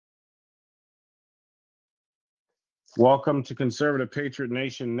Welcome to Conservative Patriot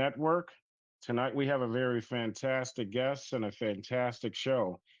Nation Network. Tonight we have a very fantastic guest and a fantastic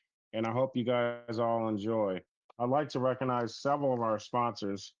show, and I hope you guys all enjoy. I'd like to recognize several of our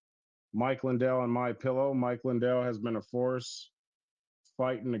sponsors, Mike Lindell and My Pillow. Mike Lindell has been a force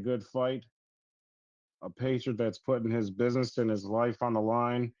fighting a good fight, a patriot that's putting his business and his life on the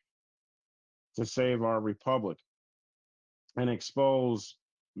line to save our republic and expose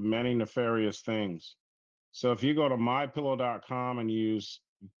many nefarious things. So if you go to mypillow.com and use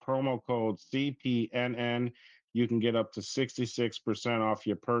promo code CPNN, you can get up to 66% off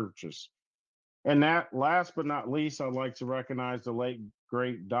your purchase. And that, last but not least, I'd like to recognize the late,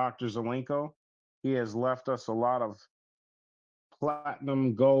 great Dr. Zelenko. He has left us a lot of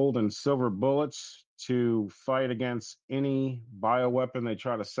platinum, gold, and silver bullets to fight against any bioweapon they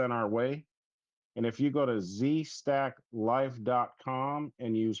try to send our way. And if you go to zstacklife.com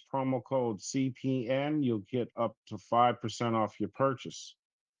and use promo code CPN, you'll get up to 5% off your purchase.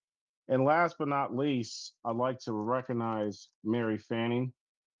 And last but not least, I'd like to recognize Mary Fanning.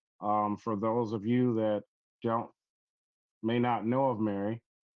 For those of you that may not know of Mary,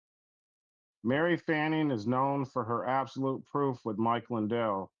 Mary Fanning is known for her absolute proof with Mike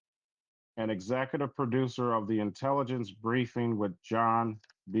Lindell, an executive producer of the Intelligence Briefing with John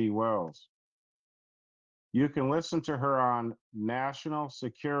B. Wells. You can listen to her on National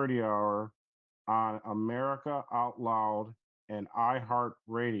Security Hour on America Out Loud and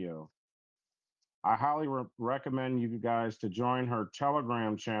iHeartRadio. I highly recommend you guys to join her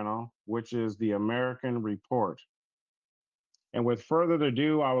Telegram channel, which is the American Report. And with further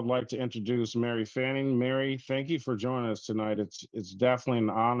ado, I would like to introduce Mary Fanning. Mary, thank you for joining us tonight. It's definitely an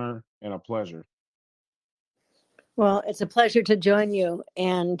honor and a pleasure. Well, it's a pleasure to join you,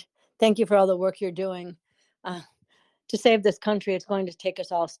 and thank you for all the work you're doing. To save this country, it's going to take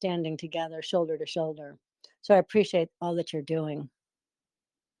us all standing together, shoulder to shoulder. So I appreciate all that you're doing.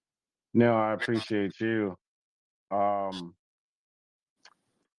 No, I appreciate you.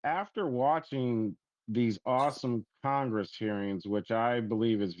 After watching these awesome Congress hearings, which I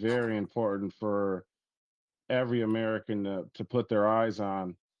believe is very important for every American to put their eyes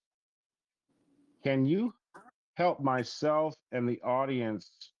on, can you help myself and the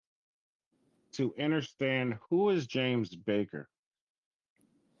audience to understand who is James Baker?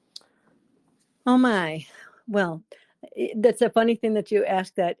 Oh my. Well, that's a funny thing that you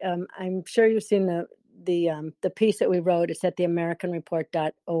asked that. I'm sure you've seen the piece that we wrote. It's at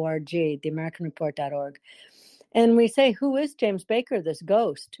theamericanreport.org, theamericanreport.org. And we say, who is James Baker, this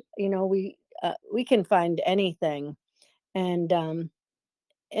ghost? You know, we can find anything. And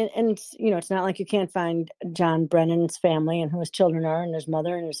you know, it's not like you can't find John Brennan's family and who his children are, and his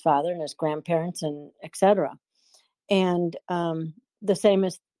mother and his father and his grandparents, and etc. And the same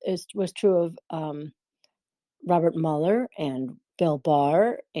was true of Robert Mueller and Bill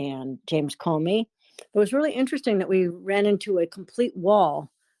Barr and James Comey. It was really interesting that we ran into a complete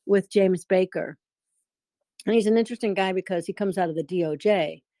wall with James Baker. And he's an interesting guy because he comes out of the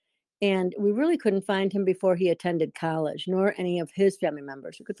DOJ. And we really couldn't find him before he attended college, nor any of his family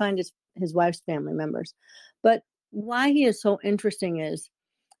members. We could find his wife's family members. But why he is so interesting is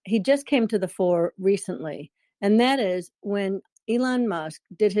he just came to the fore recently. And that is when Elon Musk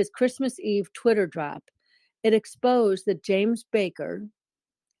did his Christmas Eve Twitter drop, it exposed that James Baker,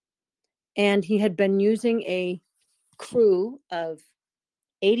 and he had been using a crew of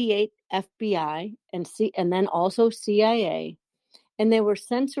 88 FBI and then also CIA, and they were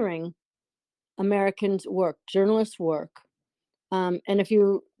censoring Americans' work, journalists' work. And if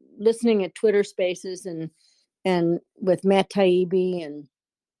you're listening at Twitter Spaces and with Matt Taibbi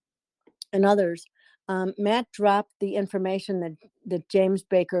and others, Matt dropped the information that James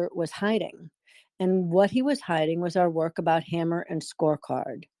Baker was hiding. And what he was hiding was our work about Hammer and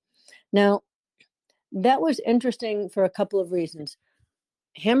Scorecard. Now, that was interesting for a couple of reasons.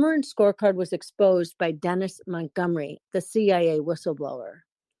 Hammer and Scorecard was exposed by Dennis Montgomery, the CIA whistleblower.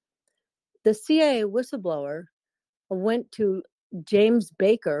 The CIA whistleblower went to James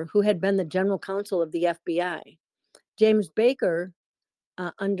Baker, who had been the general counsel of the FBI. James Baker,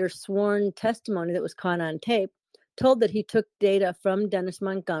 under sworn testimony that was caught on tape, told that he took data from Dennis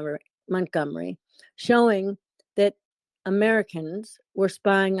Montgomery showing that Americans were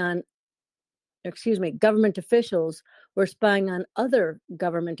spying on, government officials were spying on other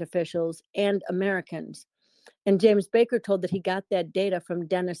government officials and Americans. And James Baker told that he got that data from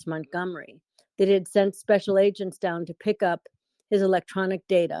Dennis Montgomery, that he had sent special agents down to pick up his electronic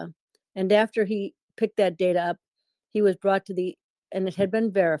data. And after he picked that data up, he was brought to and it had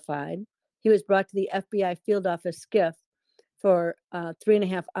been verified, he was brought to the FBI field office SCIF for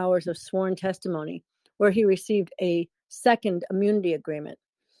 3.5 hours of sworn testimony, where he received a second immunity agreement.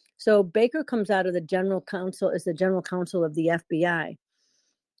 So Baker comes out of the general counsel as the general counsel of the FBI.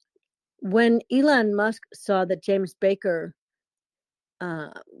 When Elon Musk saw that James Baker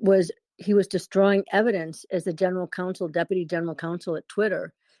was destroying evidence as the general counsel, deputy general counsel at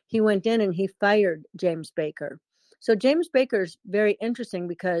Twitter, he went in and he fired James Baker. So James Baker's very interesting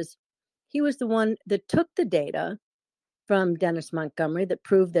because he was the one that took the data from Dennis Montgomery that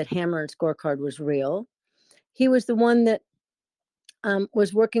proved that Hammer and Scorecard was real. He was the one that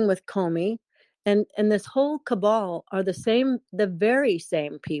was working with Comey, and this whole cabal are the very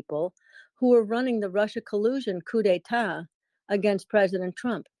same people who were running the Russia collusion coup d'etat against President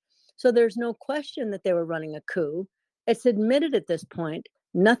Trump. So there's no question that they were running a coup. It's admitted at this point.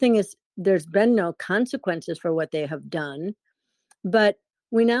 There's been no consequences for what they have done. But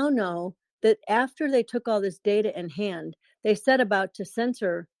we now know that after they took all this data in hand, they set about to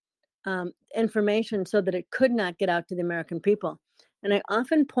censor information so that it could not get out to the American people. And I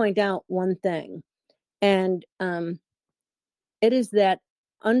often point out one thing, and it is that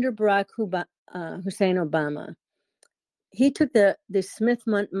under Barack Hussein Obama, he took the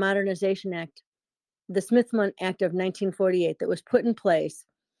Smith-Mundt Modernization Act, the Smith-Mundt Act of 1948 that was put in place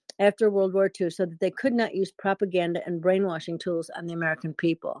after World War II so that they could not use propaganda and brainwashing tools on the American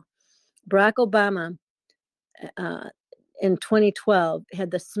people. Barack Obama in 2012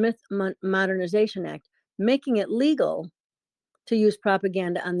 had the Smith-Mundt Modernization Act, making it legal to use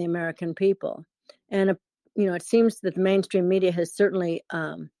propaganda on the American people. And, it seems that the mainstream media has certainly,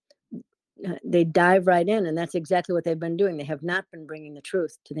 they dive right in, and that's exactly what they've been doing. They have not been bringing the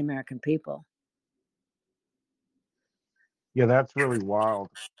truth to the American people. Yeah, that's really wild.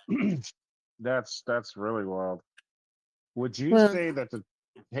 That's really wild. Would you Well, say that the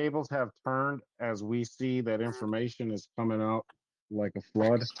tables have turned as we see that information is coming out like a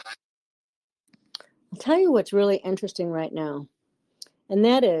flood? I'll tell you what's really interesting right now, and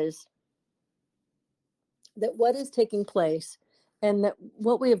that is that what is taking place and that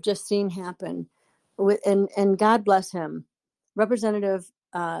what we have just seen happen and God bless him, Representative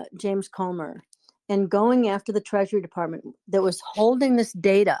James Comer, and going after the Treasury Department that was holding this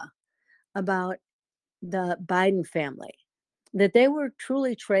data about the Biden family, that they were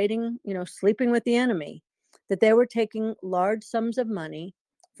truly trading, sleeping with the enemy, that they were taking large sums of money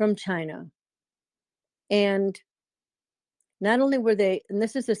from China. And not only were they, and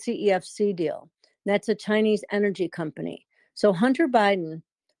this is a CEFC deal, that's a Chinese energy company. So Hunter Biden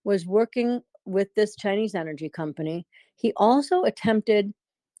was working with this Chinese energy company. He also attempted,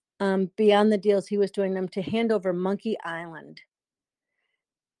 beyond the deals he was doing them, to hand over Monkey Island.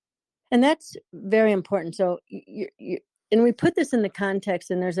 And that's very important. So, and we put this in the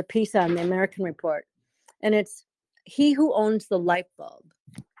context, and there's a piece on the American Report, and it's he who owns the light bulb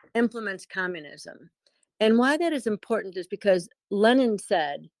implements communism. And why that is important is because Lenin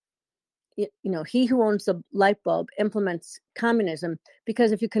said, he who owns the light bulb implements communism,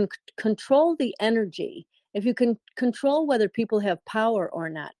 because if you can control the energy, if you can control whether people have power or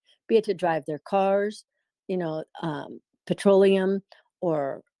not, be it to drive their cars, petroleum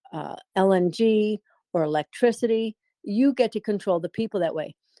or LNG or electricity, you get to control the people that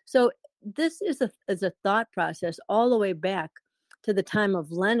way. So this is a thought process all the way back to the time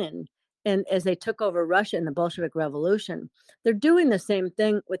of Lenin, and as they took over Russia in the Bolshevik Revolution. They're doing the same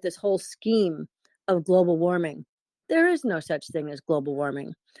thing with this whole scheme of global warming. There is no such thing as global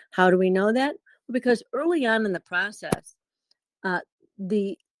warming. How do we know that? Well, because early on in the process,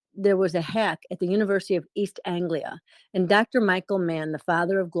 there was a hack at the University of East Anglia, and Dr. Michael Mann, the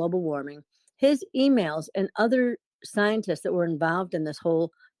father of global warming, his emails and other scientists that were involved in this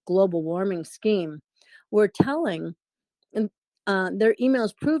whole global warming scheme were telling, and their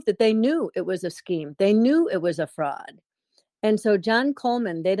emails proved that they knew it was a scheme. They knew it was a fraud. And so John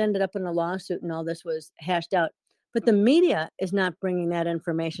Coleman, they'd ended up in a lawsuit and all this was hashed out. But the media is not bringing that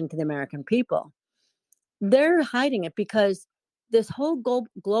information to the American people. They're hiding it because this whole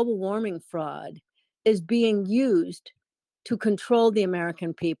global warming fraud is being used to control the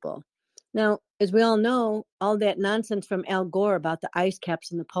American people. Now, as we all know, all that nonsense from Al Gore about the ice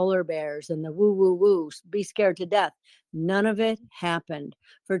caps and the polar bears and the woo, be scared to death, none of it happened.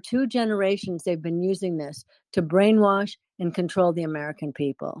 For 2 generations, they've been using this to brainwash and control the American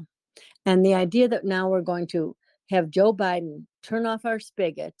people. And the idea that now we're going to have Joe Biden turn off our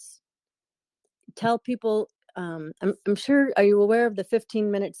spigots, tell people, I'm sure, are you aware of the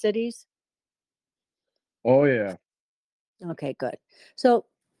 15-minute cities? Oh, yeah. Okay, good. So,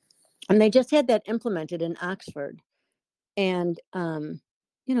 and they just had that implemented in Oxford. And,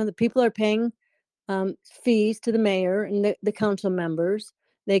 the people are paying fees to the mayor and the council members.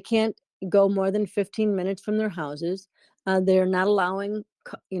 They can't go more than 15 minutes from their houses. They're not allowing,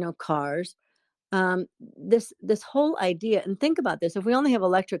 cars. This whole idea, and think about this: if we only have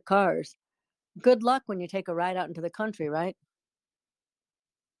electric cars, good luck when you take a ride out into the country, right?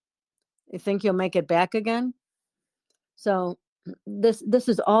 You think you'll make it back again? So this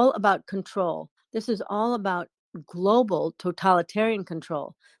is all about control. This is all about global totalitarian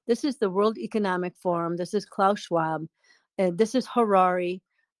control. This is the World Economic Forum. This is Klaus Schwab. This is Harari.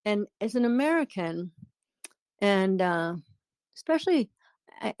 And as an American, and especially,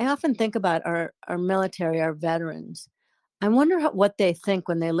 I often think about our military, our veterans. I wonder what they think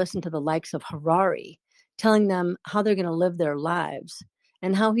when they listen to the likes of Harari telling them how they're going to live their lives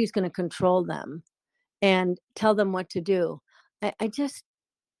and how he's going to control them and tell them what to do. I just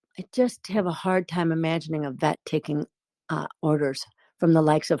have a hard time imagining a vet taking orders from the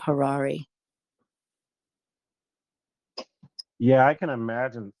likes of Harari. Yeah, I can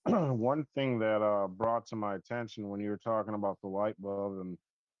imagine. One thing that brought to my attention when you were talking about the light bulb and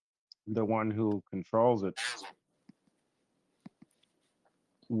the one who controls it,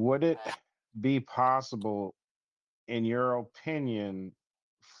 would it be possible, in your opinion,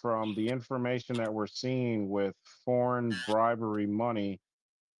 from the information that we're seeing with foreign bribery money,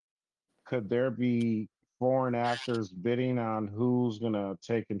 could there be foreign actors bidding on who's going to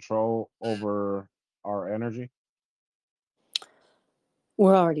take control over our energy?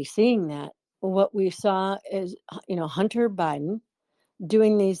 We're already seeing that. What we saw is, Hunter Biden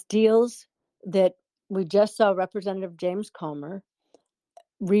doing these deals that we just saw Representative James Comer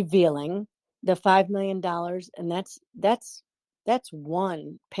revealing the $5 million, and that's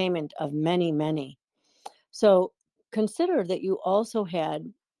one payment of many, many. So consider that you also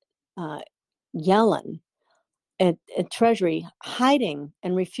had Yellen at Treasury hiding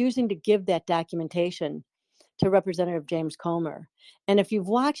and refusing to give that documentation to Representative James Comer. And if you've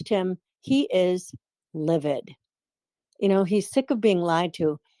watched him, he is livid. He's sick of being lied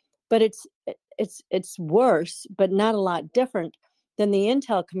to, but it's worse, but not a lot different than the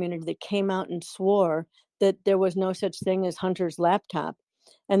Intel community that came out and swore that there was no such thing as Hunter's laptop,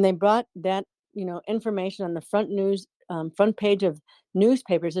 and they brought that information on the front page of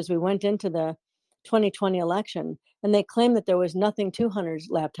newspapers as we went into the 2020 election, and they claimed that there was nothing to Hunter's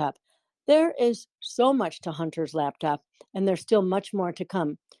laptop. There is so much to Hunter's laptop, and there's still much more to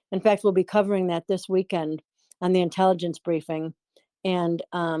come. In fact, we'll be covering that this weekend on the intelligence briefing, and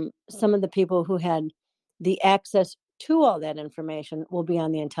some of the people who had the access to all that information will be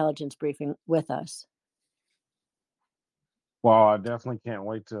on the intelligence briefing with us. Well, I definitely can't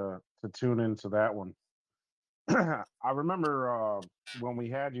wait to tune into that one. I remember when we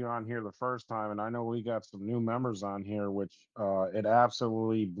had you on here the first time, and I know we got some new members on here, which it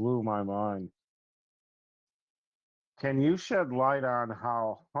absolutely blew my mind. Can you shed light on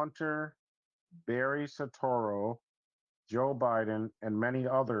how Hunter, Barry Soetoro, Joe Biden, and many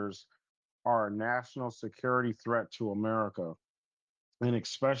others are a national security threat to America? And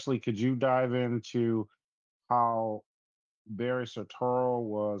especially, could you dive into how Barry Soetoro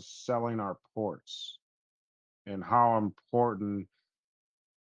was selling our ports and how important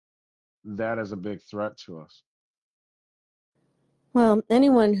that is a big threat to us? Well,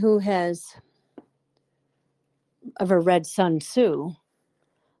 anyone who has ever read Sun Tzu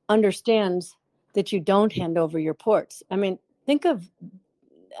understands that you don't hand over your ports. I mean, think of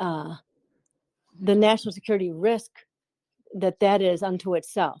the national security risk that is unto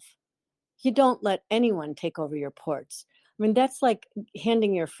itself. You don't let anyone take over your ports. I mean, that's like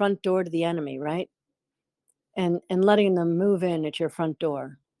handing your front door to the enemy, right? And letting them move in at your front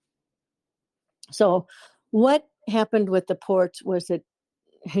door. So what happened with the ports was that,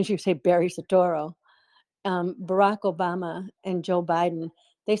 as you say, Barry Soetoro, Barack Obama, and Joe Biden,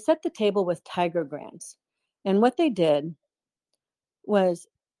 they set the table with Tiger grants. And what they did was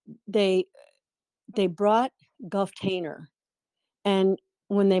they brought Gulf Tainer. And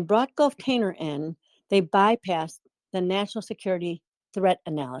when they brought Gulf Tainer in, they bypassed the national security threat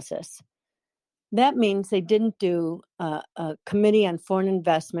analysis. That means they didn't do a committee on foreign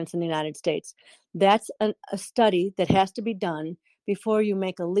investments in the United States. That's a study that has to be done before you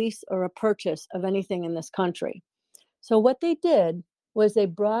make a lease or a purchase of anything in this country. So what they did was they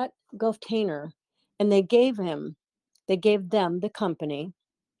brought Gulf Tainer and they gave them, the company,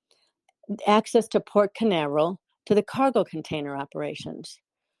 access to Port Canaveral, to the cargo container operations.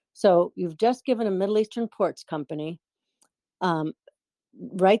 So you've just given a Middle Eastern ports company,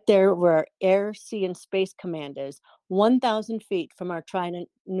 right there where our Air, Sea, and Space Command is, 1,000 feet from our Trident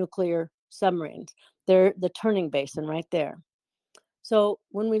nuclear submarines. They're the turning basin right there. So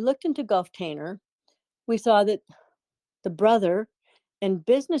when we looked into Gulf Tainer, we saw that the brother and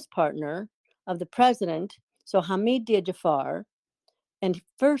business partner of the president, so Hamid Jafar. And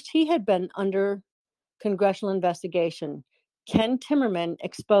first, he had been under congressional investigation. Ken Timmerman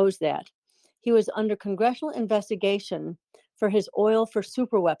exposed that. He was under congressional investigation for his oil for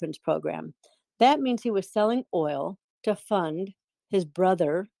superweapons program. That means he was selling oil to fund his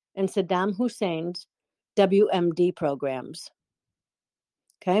brother and Saddam Hussein's WMD programs.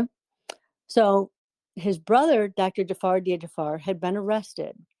 Okay? So his brother, Dr. Jafar Jafar, had been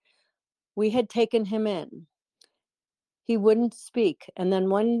arrested. We had taken him in. He wouldn't speak, and then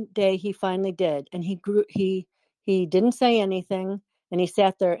one day he finally did, and he didn't say anything, and he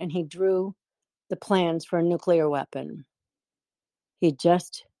sat there and he drew the plans for a nuclear weapon. He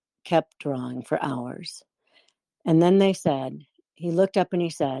just kept drawing for hours. And then they said, he looked up and he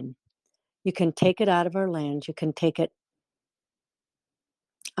said, "You can take it out of our lands, you can take it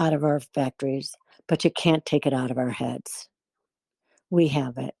out of our factories, but you can't take it out of our heads. We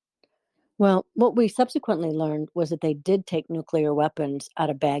have it." Well, what we subsequently learned was that they did take nuclear weapons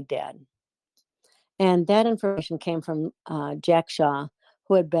out of Baghdad. And that information came from Jack Shaw,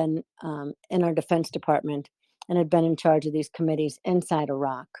 who had been in our Defense Department and had been in charge of these committees inside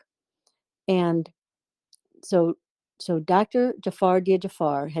Iraq. And so Dr. Jafar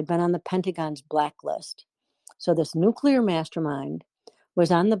Jafar had been on the Pentagon's blacklist. So this nuclear mastermind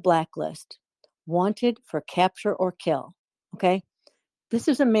was on the blacklist, wanted for capture or kill. Okay? This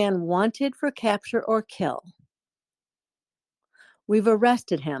is a man wanted for capture or kill. We've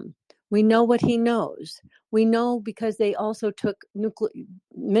arrested him. We know what he knows. We know because they also took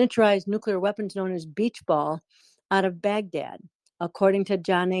miniaturized nuclear weapons known as beach ball out of Baghdad, according to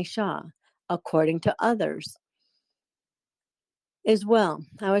John A. Shaw, according to others as well.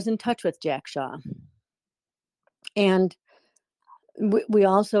 I was in touch with Jack Shaw. And we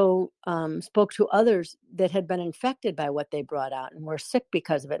also spoke to others that had been infected by what they brought out and were sick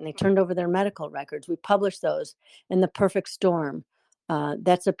because of it, and they turned over their medical records. We published those in The Perfect Storm.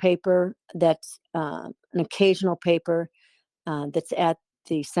 That's a paper that's an occasional paper that's at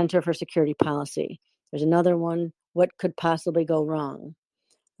the Center for Security Policy. There's another one, What Could Possibly Go Wrong?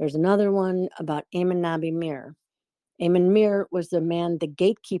 There's another one about Ayman Nabi Mir. Ayman Mir was the man, the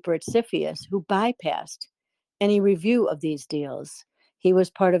gatekeeper at CFIUS, who bypassed any review of these deals. He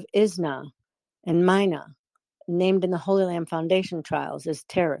was part of ISNA and MINA, named in the Holy Land Foundation trials as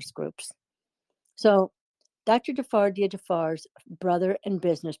terrorist groups. So Dr. Jafar Jafar's brother and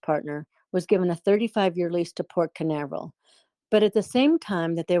business partner was given a 35-year lease to Port Canaveral. But at the same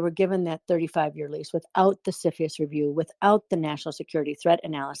time that they were given that 35-year lease without the CFIUS review, without the national security threat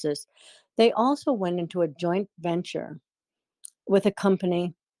analysis, they also went into a joint venture with a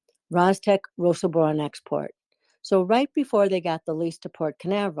company, Rostec Rosoboron Export. So right before they got the lease to Port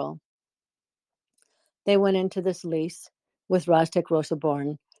Canaveral, they went into this lease with Rostec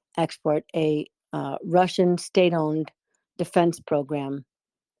Rosoboron Export, a Russian state-owned defense program,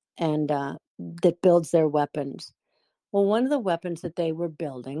 and that builds their weapons. Well, one of the weapons that they were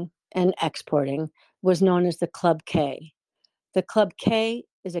building and exporting was known as the Club K. The Club K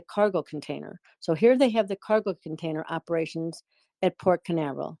is a cargo container. So here they have the cargo container operations at Port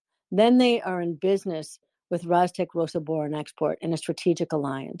Canaveral. Then they are in business with Rostec Rosoboron Export in a strategic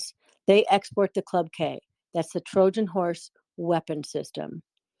alliance. They export the Club K. That's the Trojan horse weapon system.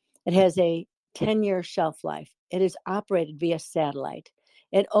 It has a 10-year shelf life. It is operated via satellite.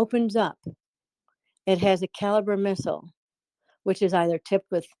 It opens up. It has a caliber missile, which is either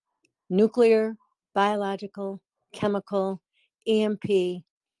tipped with nuclear, biological, chemical, EMP,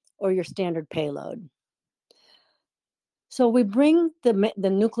 or your standard payload. So we bring the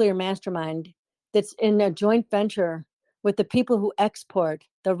nuclear mastermind that's in a joint venture with the people who export,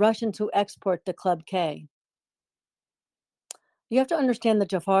 the Russians who export the Club K. You have to understand the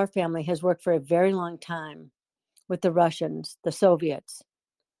Jafar family has worked for a very long time with the Russians, the Soviets.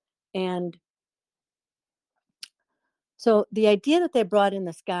 And so the idea that they brought in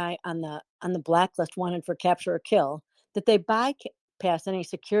this guy on the blacklist wanted for capture or kill, that they bypass any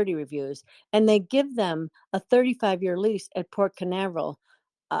security reviews, and they give them a 35-year lease at Port Canaveral,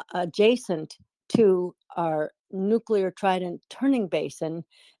 adjacent to our nuclear Trident turning basin,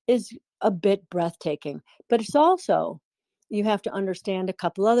 is a bit breathtaking. But it's also, you have to understand a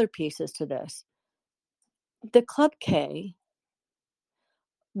couple other pieces to this. The Club K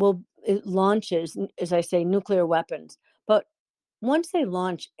it launches, as I say, nuclear weapons. But once they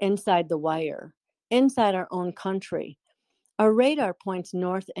launch inside the wire, inside our own country, our radar points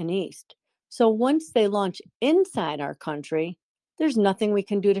north and east. So once they launch inside our country, there's nothing we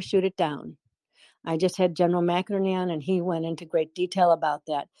can do to shoot it down. I just had General McInerney on, and he went into great detail about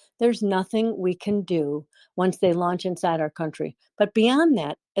that. There's nothing we can do once they launch inside our country. But beyond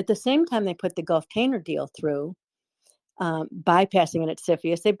that, at the same time they put the Gulf Tanner deal through, bypassing it at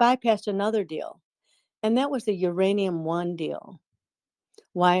CFIUS, they bypassed another deal. And that was the Uranium One deal.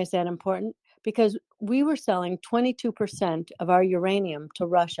 Why is that important? Because we were selling 22% of our uranium to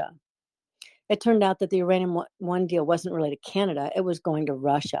Russia. It turned out that the Uranium One deal wasn't really to Canada, it was going to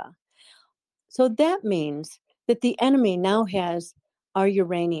Russia. So that means that the enemy now has our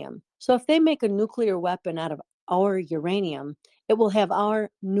uranium. So if they make a nuclear weapon out of our uranium, it will have our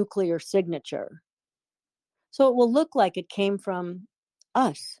nuclear signature. So it will look like it came from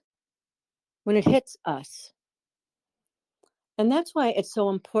us when it hits us. And that's why it's so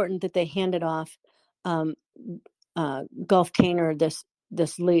important that they handed off Gulf Tanner this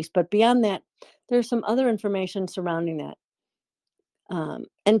lease. But beyond that, there's some other information surrounding that.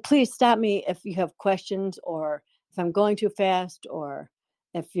 And please stop me if you have questions, or if I'm going too fast, or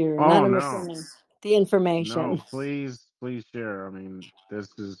if you're not Oh, no. understanding the information. No, please share. I mean, this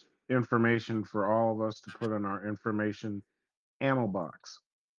is information for all of us to put in our information ammo box.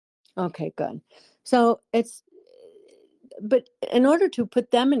 Okay, good. So but in order to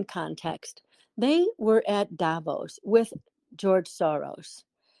put them in context, they were at Davos with George Soros,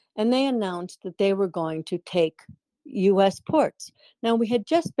 and they announced that they were going to take U.S. ports. Now, we had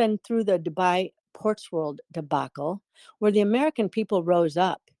just been through the Dubai Ports World debacle, where the American people rose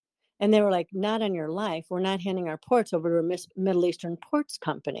up, and they were like, not on your life, we're not handing our ports over to a Middle Eastern ports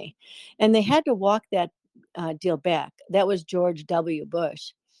company. And they had to walk that deal back. That was George W.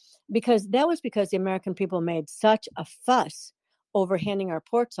 Bush. Because the American people made such a fuss over handing our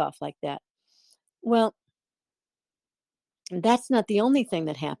ports off like that. Well, that's not the only thing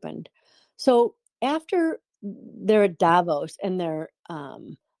that happened. So after they're at Davos and they're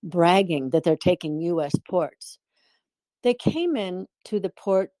bragging that they're taking U.S. ports, they came in to the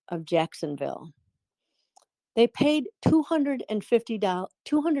port of Jacksonville. They paid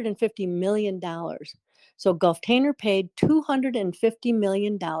 $250 million. So Gulf Tanner paid $250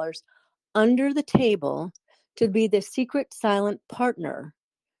 million under the table to be the secret silent partner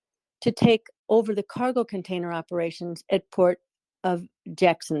to take over the cargo container operations at Port of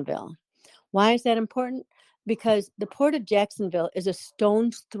Jacksonville. Why is that important? Because the Port of Jacksonville is a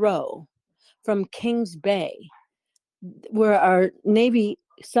stone's throw from Kings Bay, where our Navy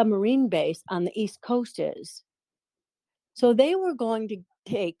submarine base on the East Coast is. So they were going to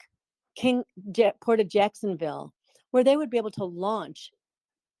take Port of Jacksonville, where they would be able to launch.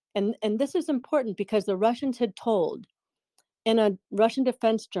 And this is important because the Russians had told in a Russian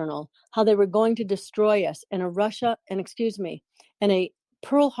defense journal how they were going to destroy us in a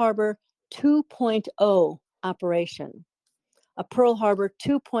Pearl Harbor 2.0 operation. A Pearl Harbor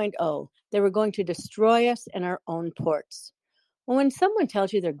 2.0. They were going to destroy us in our own ports. Well, when someone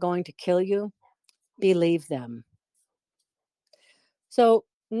tells you they're going to kill you, believe them. So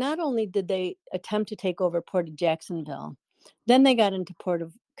not only did they attempt to take over Port of Jacksonville, then they got into Port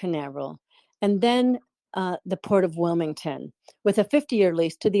of Canaveral, and then the Port of Wilmington with a 50-year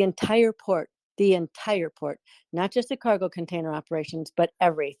lease to the entire port, not just the cargo container operations, but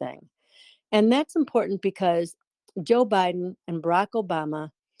everything. And that's important because Joe Biden and Barack Obama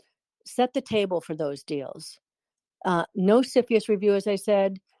set the table for those deals. No CFIUS review, as I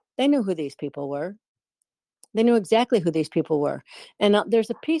said. They knew who these people were. They knew exactly who these people were. And there's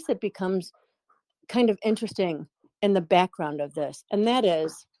a piece that becomes kind of interesting in the background of this, and that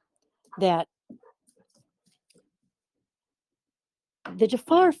is that the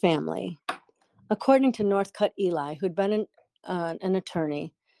Jafar family, according to Northcutt Eli, who'd been an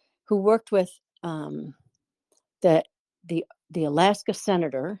attorney who worked with the Alaska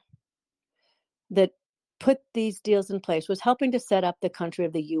senator that put these deals in place, was helping to set up the country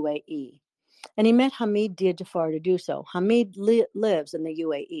of the UAE. And he met Hamid Dia-Jafar to do so. Hamid lives in the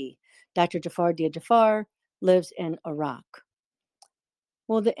UAE. Dr. Jafar Dia-Jafar lives in Iraq.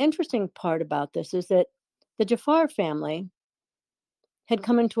 Well, the interesting part about this is that the Jafar family had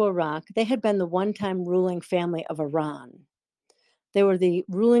come into Iraq. They had been the one-time ruling family of Iran. They were the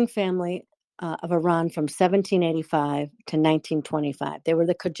ruling family of Iran from 1785 to 1925. They were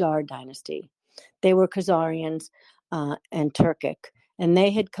the Qajar dynasty. They were Khazarians and Turkic. And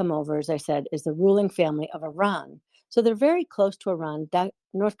they had come over, as I said, as the ruling family of Iran. So they're very close to Iran.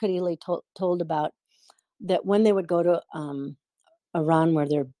 Northcutt Eli told about that when they would go to Iran, where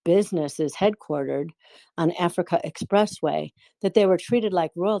their business is headquartered on Africa Expressway, that they were treated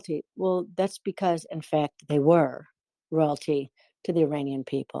like royalty. Well, that's because, in fact, they were royalty to the Iranian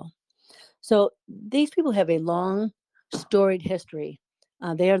people. So these people have a long, storied history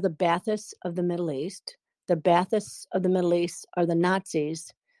They are the Baathists of the Middle East. The Baathists of the Middle East are the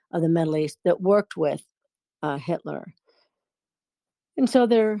Nazis of the Middle East that worked with Hitler. And so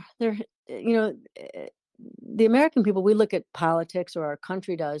the American people, we look at politics, or our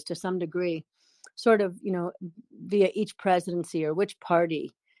country does to some degree, sort of, via each presidency or which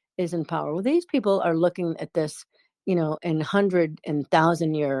party is in power. Well, these people are looking at this, in 100 and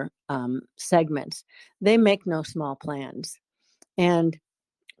 1,000-year segments. They make no small plans. And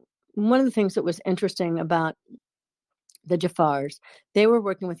one of the things that was interesting about the Jafars, they were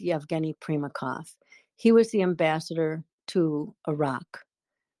working with Yevgeny Primakov. He was the ambassador to Iraq.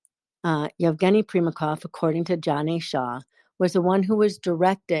 Yevgeny Primakov, according to John A. Shaw, was the one who was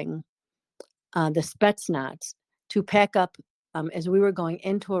directing the Spetsnaz to pack up, as we were going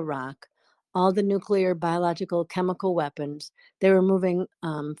into Iraq, all the nuclear, biological, chemical weapons. They were moving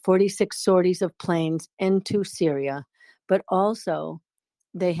 46 sorties of planes into Syria, but also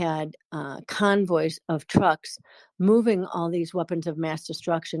they had convoys of trucks moving all these weapons of mass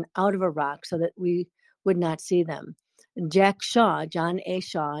destruction out of Iraq so that we would not see them. Jack Shaw, John A.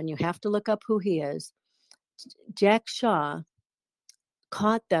 Shaw, and you have to look up who he is. Jack Shaw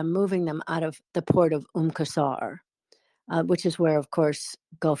caught them moving them out of the port of Qasr, which is where, of course,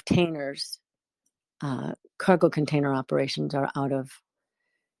 Gulf Tainer's cargo container operations are out of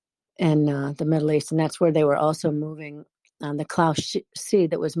in the Middle East. And that's where they were also moving the Klaus Sea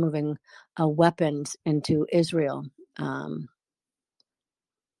that was moving weapons into Israel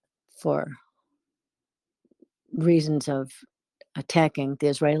for reasons of attacking the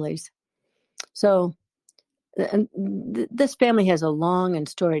Israelis. So this family has a long and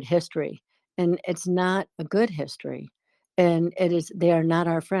storied history, and it's not a good history. And they are not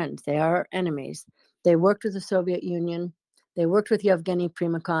our friends. They are our enemies. They worked with the Soviet Union. They worked with Yevgeny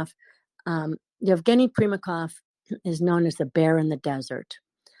Primakov. Yevgeny Primakov is known as the bear in the desert.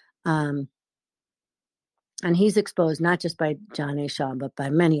 And he's exposed not just by John A. Shaw, but by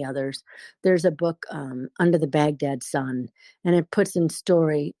many others. There's a book, Under the Baghdad Sun, and it puts in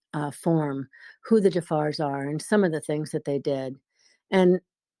story form who the Jafars are and some of the things that they did. And,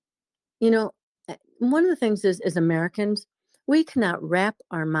 one of the things is, as Americans, we cannot wrap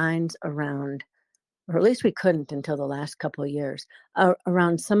our minds around, or at least we couldn't until the last couple of years,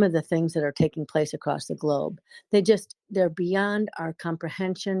 around some of the things that are taking place across the globe. They're beyond our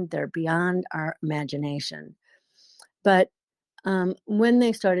comprehension. They're beyond our imagination. But when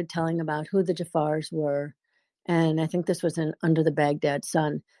they started telling about who the Jafars were, and I think this was Under the Baghdad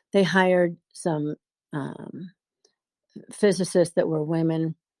Sun, they hired some physicists that were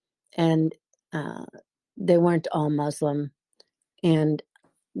women, and they weren't all Muslim. And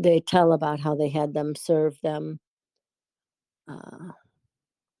they tell about how they had them serve them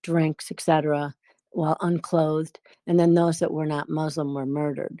drinks, etc., while unclothed, and then those that were not Muslim were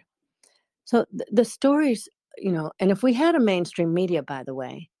murdered. So the stories, and if we had a mainstream media, by the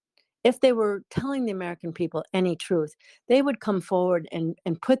way, if they were telling the American people any truth, they would come forward and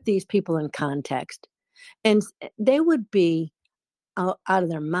put these people in context. And they would be out of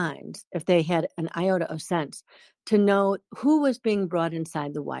their minds if they had an iota of sense to know who was being brought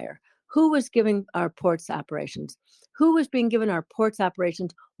inside the wire, who was giving our ports operations, who was being given our ports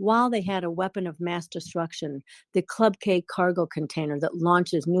operations while they had a weapon of mass destruction, the Club K cargo container that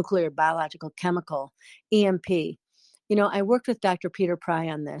launches nuclear, biological, chemical, EMP. I worked with Dr. Peter Pry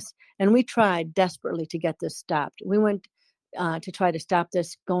on this, and we tried desperately to get this stopped. We went to try to stop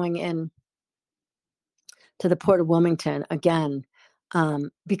this going in to the port of Wilmington again,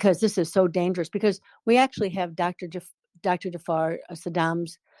 because this is so dangerous. Because we actually have Dr. Jafar,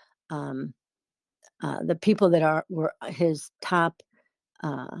 Saddam's, the people that were his top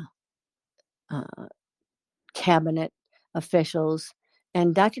cabinet officials.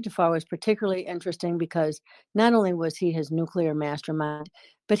 And Dr. Jafar was particularly interesting because not only was he his nuclear mastermind,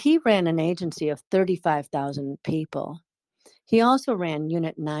 but he ran an agency of 35,000 people. He also ran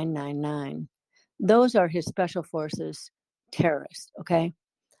Unit 999. Those are his special forces terrorists, okay?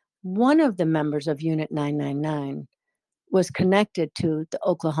 One of the members of Unit 999 was connected to the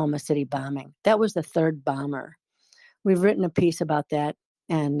Oklahoma City bombing. That was the third bomber. We've written a piece about that,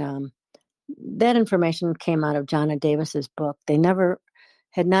 and that information came out of Jonna Davis's book. They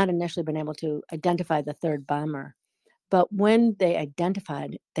had not initially been able to identify the third bomber. But when they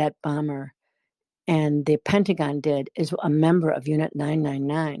identified that bomber, and the Pentagon is a member of Unit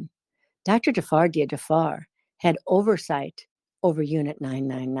 999, Dr. Jafar Jafar had oversight over Unit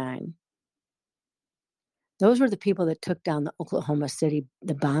 999. Those were the people that took down the Oklahoma City,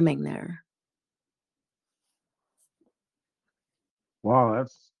 the bombing there. Wow,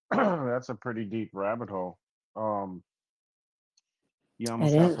 that's that's a pretty deep rabbit hole. Um, you It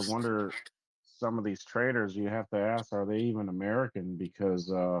almost have to is. wonder, some of these traders, you have to ask, are they even American? Because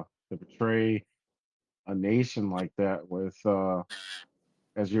to portray a nation like that with,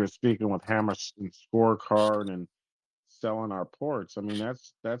 as you're speaking, with hammer and scorecard and selling our ports, I mean,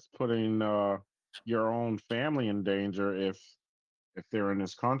 that's putting your own family in danger if they're in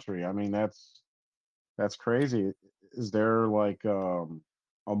this country. I mean, that's crazy. Is there like a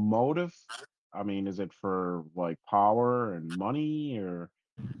motive? I mean, is it for like power and money, or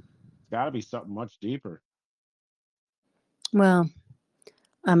it's got to be something much deeper? Well,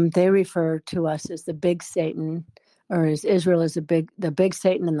 they refer to us as the big Satan, or as Israel as the big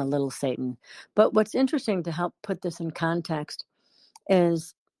Satan and the little Satan. But what's interesting to help put this in context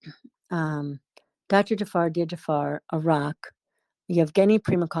is um, Dr. Jafar, Iraq, Yevgeny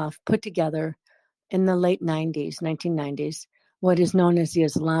Primakov put together in the late 90s, 1990s, what is known as the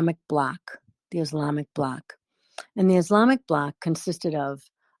Islamic Bloc. The Islamic Bloc. And the Islamic Bloc consisted of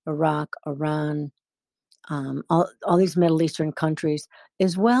Iraq, Iran, all these Middle Eastern countries,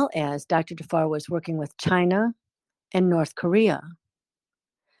 as well as Dr. Jafar was working with China and North Korea.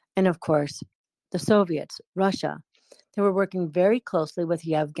 And of course, the Soviets, Russia. They were working very closely with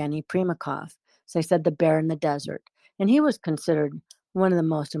Yevgeny Primakov, as I said, the bear in the desert. And he was considered one of the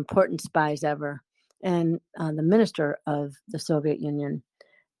most important spies ever, and the minister of the Soviet Union.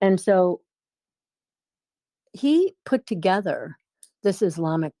 And so he put together this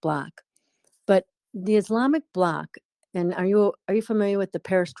Islamic bloc. But the Islamic bloc, and are you familiar with the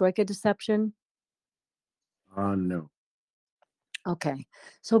perestroika deception? No. Okay,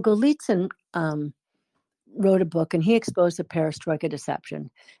 so Golitsyn wrote a book and he exposed the perestroika deception,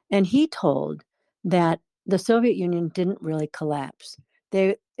 and he told that the Soviet Union didn't really collapse.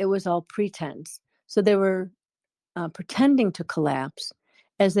 It was all pretense. So they were pretending to collapse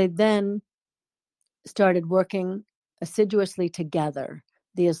as they then started working assiduously together.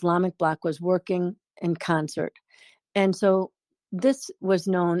 The Islamic Bloc was working in concert. And so this was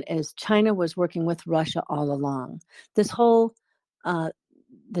known as China was working with Russia all along. This whole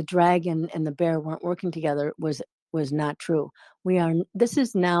the dragon and the bear weren't working together was not true. This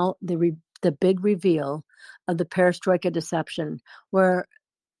is now the big reveal of the perestroika deception, where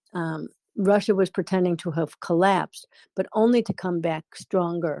Russia was pretending to have collapsed, but only to come back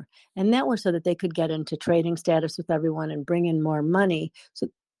stronger. And that was so that they could get into trading status with everyone and bring in more money so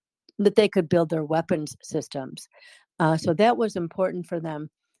that they could build their weapons systems. So that was important for them.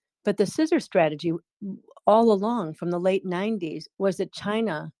 But the scissor strategy all along from the late 90s was that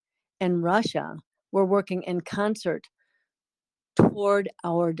China and Russia were working in concert toward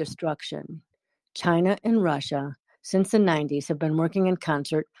our destruction. China and Russia, since the 90s, have been working in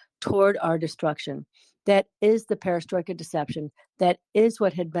concert toward our destruction. That is the perestroika deception. That is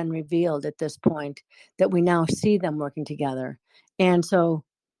what had been revealed at this point, that we now see them working together. And so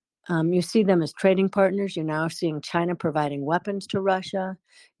you see them as trading partners. You're now seeing China providing weapons to Russia.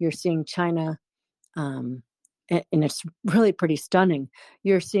 You're seeing China, and it's really pretty stunning.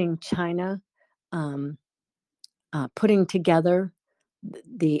 You're seeing China putting together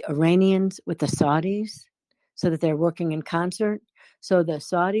the Iranians with the Saudis so that they're working in concert. So the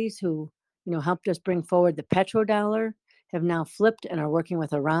Saudis who, helped us bring forward the petrodollar have now flipped and are working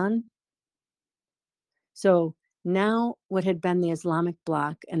with Iran. So now what had been the Islamic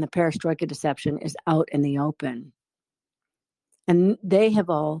Bloc and the perestroika deception is out in the open. And they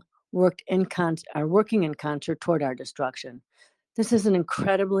have all are working in concert toward our destruction. This is an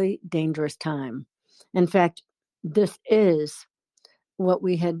incredibly dangerous time. In fact, this is what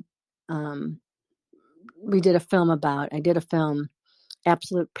we did a film about. I did a film,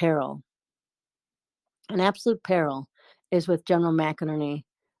 Absolute Peril. And Absolute Peril is with General McInerney,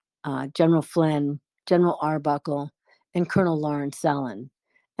 General Flynn, General Arbuckle, and Colonel Lawrence Zellin.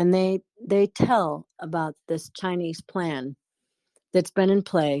 And they tell about this Chinese plan that's been in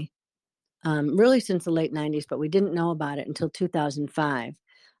play really since the late 90s, but we didn't know about it until 2005.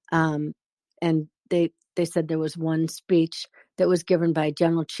 And they said there was one speech that was given by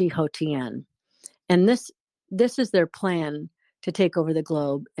General Chi Ho Tien. And this is their plan to take over the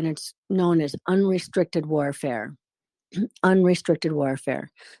globe, and it's known as unrestricted warfare. Unrestricted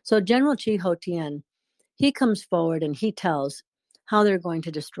warfare. So General Chi Ho Tien, he comes forward and he tells how they're going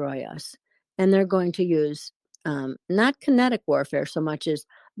to destroy us. And they're going to use not kinetic warfare so much as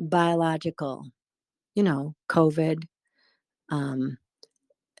biological, COVID.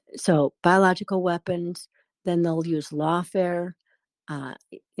 So biological weapons, then they'll use lawfare,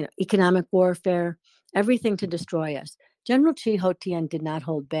 economic warfare, everything to destroy us. General Chi Ho Tien did not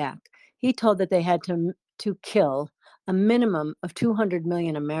hold back. He told that they had to kill a minimum of 200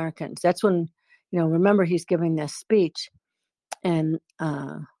 million Americans. That's when, remember he's giving this speech and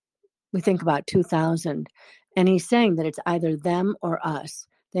we think about 2000, and he's saying that it's either them or us.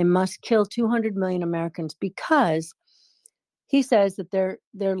 They must kill 200 million Americans because he says that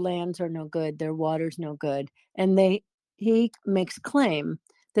their lands are no good, their water's no good, and he makes claim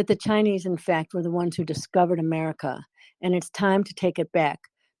that the Chinese, in fact, were the ones who discovered America, and it's time to take it back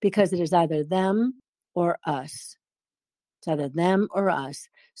because it is either them or us. It's either them or us.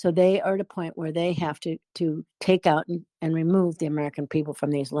 So they are at a point where they have to take out and remove the American people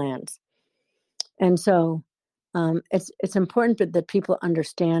from these lands. And so it's important that people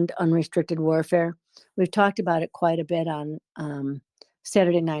understand unrestricted warfare. We've talked about it quite a bit on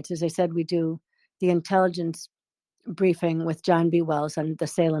Saturday nights. As I said, we do the intelligence briefing with John B. Wells on the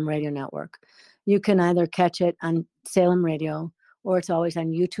Salem Radio Network. You can either catch it on Salem Radio or it's always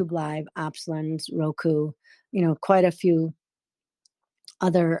on YouTube Live, OpsLens, Roku, quite a few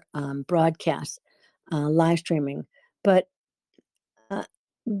other broadcasts, live streaming. But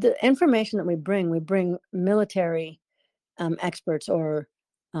the information that we bring military experts or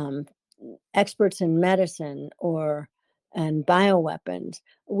experts in medicine and bioweapons.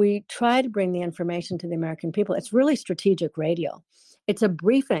 We try to bring the information to the American people. It's really strategic radio. It's a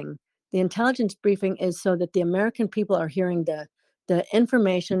briefing. The intelligence briefing is so that the American people are hearing the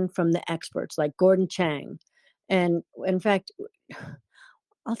information from the experts like Gordon Chang. And in fact,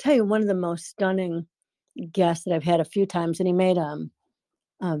 I'll tell you one of the most stunning guests that I've had a few times, and he made a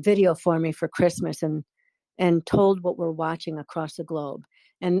video for me for Christmas and told what we're watching across the globe.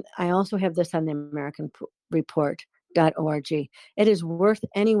 And I also have this on the AmericanReport.org. It is worth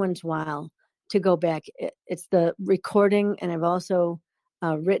anyone's while to go back. It's the recording, and I've also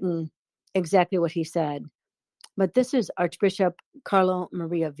written exactly what he said. But this is Archbishop Carlo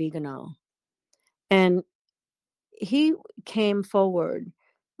Maria Vigano. And he came forward,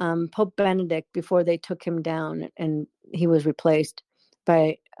 Pope Benedict, before they took him down and he was replaced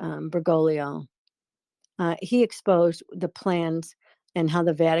by Bergoglio. He exposed the plans and how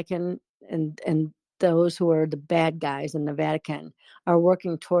the Vatican and those who are the bad guys in the Vatican are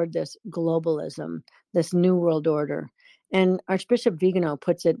working toward this globalism, this new world order. And Archbishop Vigano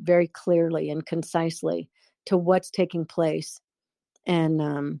puts it very clearly and concisely to what's taking place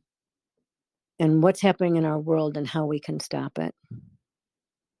and what's happening in our world and how we can stop it.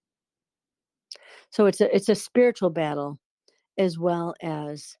 So it's a spiritual battle as well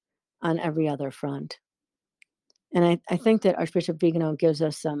as on every other front. And I think that Archbishop Vigano gives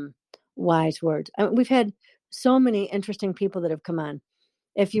us some wise words. I mean, we've had so many interesting people that have come on.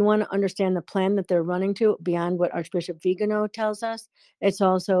 If you want to understand the plan that they're running to beyond what Archbishop Vigano tells us, it's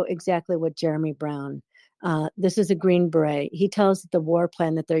also exactly what Jeremy Brown. This is a Green Beret. He tells the war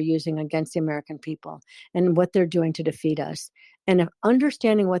plan that they're using against the American people and what they're doing to defeat us. And if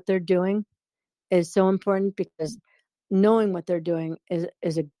understanding what they're doing is so important, because knowing what they're doing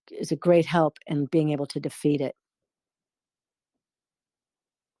is a great help in being able to defeat it.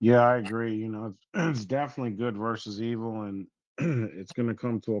 Yeah, I agree. It's definitely good versus evil, and it's going to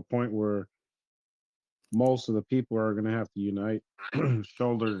come to a point where most of the people are going to have to unite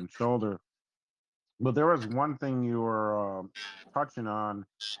shoulder to shoulder. But there was one thing you were touching on.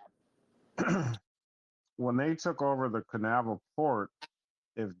 When they took over the Canaveral port,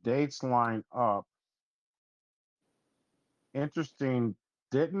 if dates line up, interesting,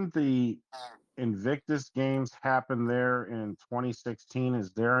 didn't the Invictus Games happen there in 2016?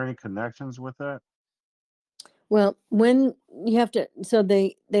 Is there any connections with that? Well, when you have to, so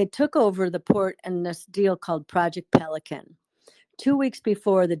they took over the port in this deal called Project Pelican 2 weeks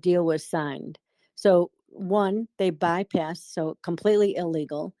before the deal was signed. So one, they bypassed, so completely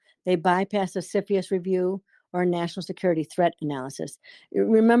illegal. They bypassed a CFIUS review or a national security threat analysis.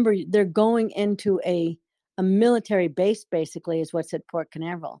 Remember, they're going into a military base, basically, is what's at Port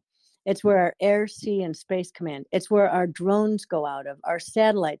Canaveral. It's where our air, sea, and space command. It's where our drones go out of, our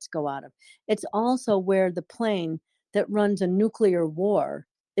satellites go out of. It's also where the plane that runs a nuclear war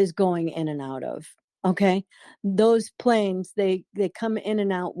is going in and out of. Okay, those planes, they come in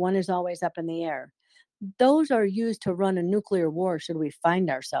and out. One is always up in the air. Those are used to run a nuclear war should we find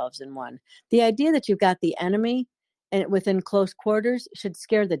ourselves in one. The idea that you've got the enemy and within close quarters should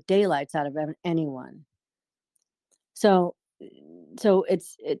scare the daylights out of anyone. So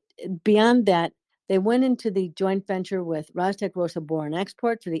it's beyond that. They went into the joint venture with Rostec Rosa Boron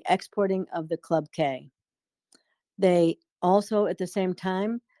Export for the exporting of the Club K. They also, at the same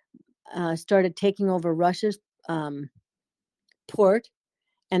time, started taking over Russia's port,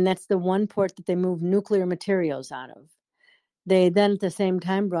 and that's the one port that they move nuclear materials out of. They then, at the same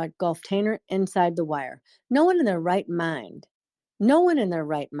time, brought Gulf Tainer inside the wire. No one in their right mind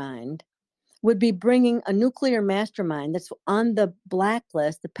would be bringing a nuclear mastermind that's on the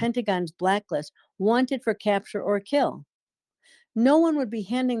blacklist, the Pentagon's blacklist, wanted for capture or kill. No one would be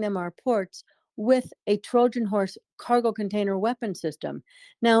handing them our ports with a Trojan horse cargo container weapon system.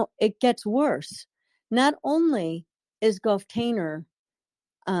 Now, it gets worse. Not only is Gulf Tainer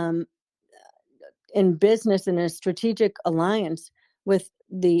in business in a strategic alliance with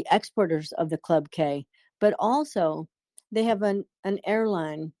the exporters of the Club K, but also they have an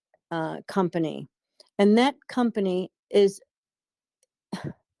airline company, and that company has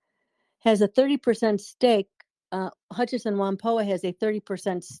a 30% stake. Hutchison Whampoa has a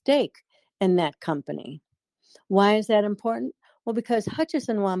 30% stake in that company. Why is that important? Well, because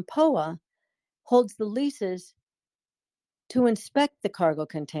Hutchison Whampoa holds the leases to inspect the cargo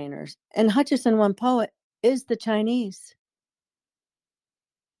containers, and Hutchison Whampoa is the Chinese.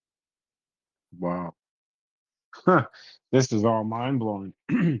 Wow. This is all mind blowing.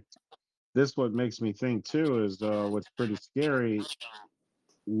 This what makes me think too is what's pretty scary.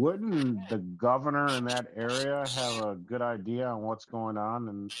 Wouldn't the governor in that area have a good idea on what's going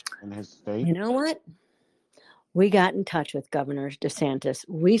on in his state? You know what? We got in touch with Governor DeSantis.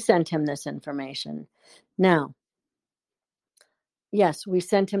 We sent him this information. Now, yes, we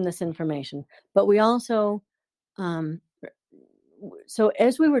sent him this information, but we also, so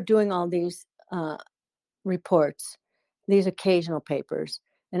as we were doing all these reports, these occasional papers,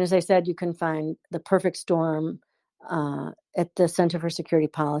 and as I said, you can find The Perfect Storm at the Center for Security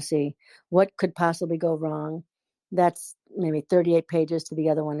Policy. What could possibly go wrong? That's maybe 38 pages to the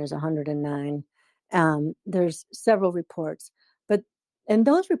other one is 109. There's several reports, and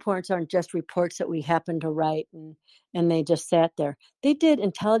those reports aren't just reports that we happen to write and they just sat there. They did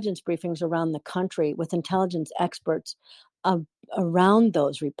intelligence briefings around the country with intelligence experts around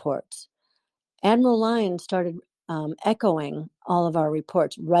those reports. Admiral Lyons started echoing all of our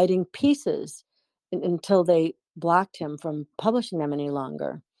reports, writing pieces until they blocked him from publishing them any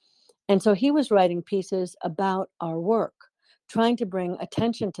longer. And so he was writing pieces about our work, trying to bring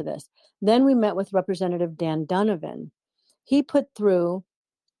attention to this. Then we met with Representative Dan Donovan. He put through,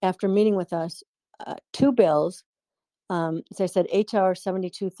 after meeting with us, two bills. As I said, H.R.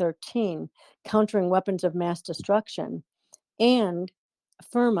 7213, Countering Weapons of Mass Destruction, and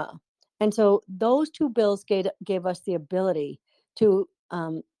FIRMA. And so those two bills gave us the ability to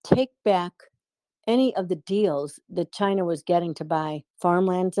take back any of the deals that China was getting to buy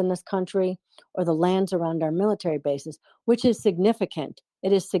farmlands in this country or the lands around our military bases, which is significant.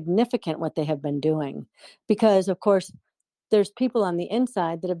 It is significant what they have been doing because, of course, there's people on the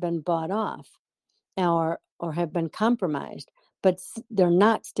inside that have been bought off or have been compromised, but they're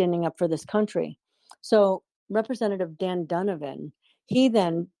not standing up for this country. So Representative Dan Donovan, he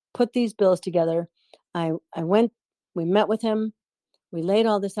then put these bills together. We met with him. We laid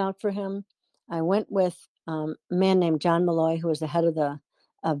all this out for him. I went with a man named John Malloy, who was the head of the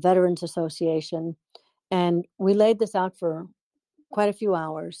Veterans Association, and we laid this out for quite a few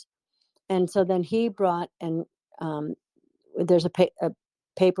hours. And so then he brought, and there's a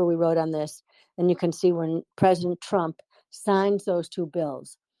paper we wrote on this, and you can see when President Trump signs those two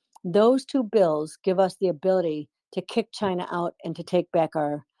bills. Those two bills give us the ability to kick China out and to take back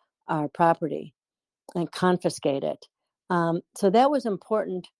our property and confiscate it. So that was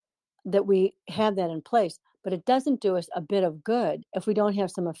important that we have that in place, but it doesn't do us a bit of good if we don't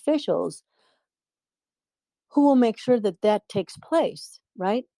have some officials who will make sure that that takes place,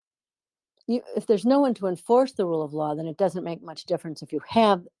 right? If there's no one to enforce the rule of law, then it doesn't make much difference if you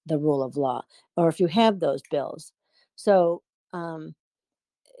have the rule of law or if you have those bills. So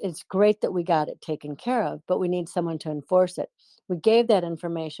it's great that we got it taken care of, but we need someone to enforce it. We gave that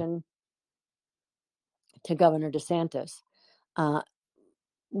information to Governor DeSantis.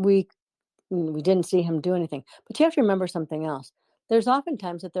 We didn't see him do anything, but you have to remember something else. There's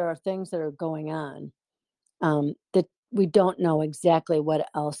oftentimes that there are things that are going on that we don't know exactly what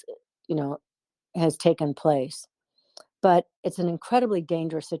else, has taken place. But it's an incredibly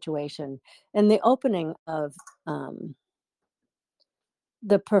dangerous situation. And the opening of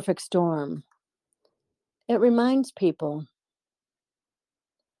The Perfect Storm, it reminds people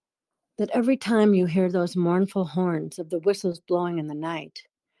that every time you hear those mournful horns of the whistles blowing in the night,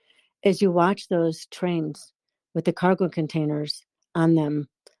 as you watch those trains with the cargo containers on them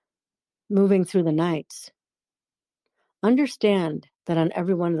moving through the nights, understand that on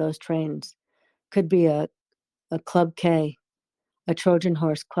every one of those trains could be a Club K, a Trojan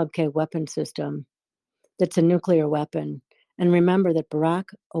horse Club K weapon system that's a nuclear weapon. And remember that Barack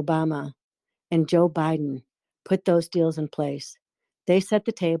Obama and Joe Biden put those deals in place. They set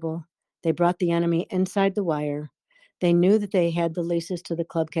the table. They brought the enemy inside the wire. They knew that they had the leases to the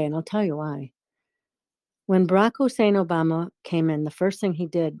Club K, and I'll tell you why. When Barack Hussein Obama came in, the first thing he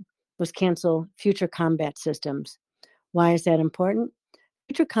did was cancel Future Combat Systems. Why is that important?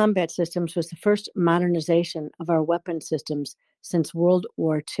 Future Combat Systems was the first modernization of our weapon systems since World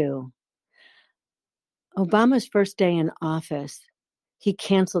War II. Obama's first day in office, he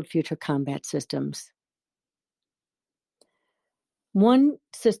canceled Future Combat Systems. One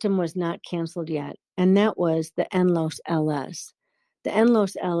system was not canceled yet, and that was the NLOS LS. The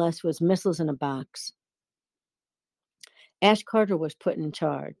NLOS LS was missiles in a box. Ash Carter was put in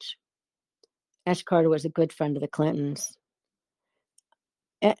charge. Ash Carter was a good friend of the Clintons.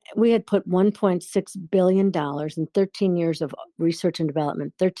 We had put $1.6 billion in 13 years of research and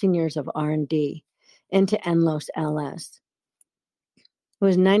development, 13 years of R&D into NLOS LS. It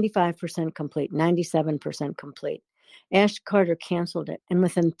was 95% complete, 97% complete. Ash Carter canceled it, and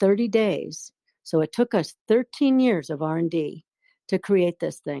within 30 days, so it took us 13 years of R&D to create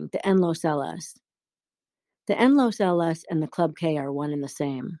this thing, the NLOS LS. The NLOS LS and the Club K are one and the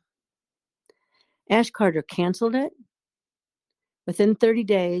same. Ash Carter canceled it. Within 30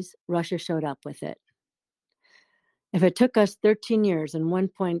 days, Russia showed up with it. If it took us 13 years and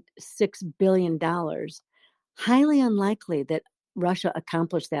 $1.6 billion, highly unlikely that Russia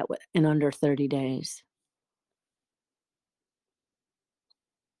accomplished that in under 30 days.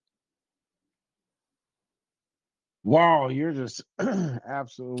 Wow, you're just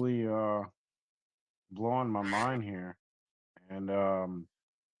absolutely blowing my mind here. And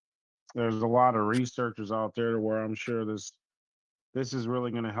there's a lot of researchers out there where I'm sure this is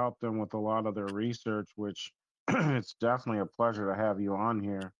really going to help them with a lot of their research, which it's definitely a pleasure to have you on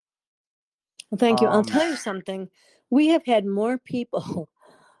here. Well, thank you. I'll Um, tell you something. We have had more people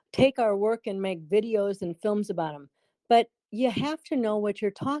take our work and make videos and films about them. But you have to know what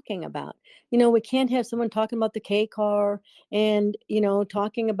you're talking about. We can't have someone talking about the K car and,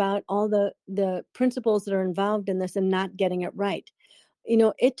 talking about all the principles that are involved in this and not getting it right.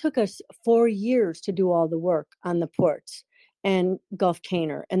 It took us 4 years to do all the work on the ports and Gulf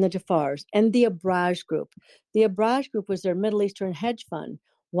Canner and the Jafars and the Abraj Group. The Abraj Group was their Middle Eastern hedge fund.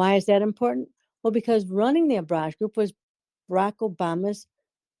 Why is that important? Well, because running the Abraj Group was Barack Obama's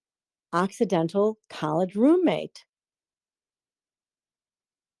Occidental college roommate.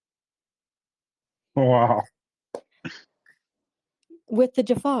 wow, With the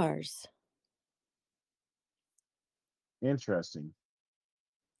Jafars. interesting.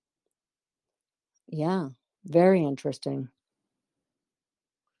 Yeah, very interesting.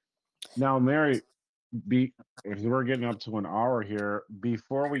 Now, Mary, be if we're getting up to an hour here,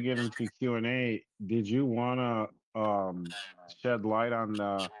 before we get into Q&A, did you want to shed light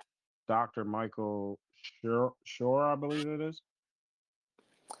on Dr. Michael Shore, I believe it is?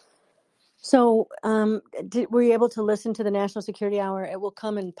 So, were you able to listen to the National Security Hour? It will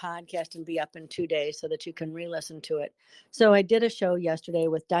come in podcast and be up in 2 days so that you can re-listen to it. So I did a show yesterday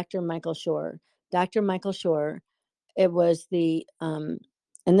with Dr. Michael Shore. Dr. Michael Shore, it was in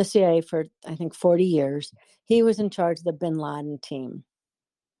the CIA for, I think, 40 years. He was in charge of the Bin Laden team.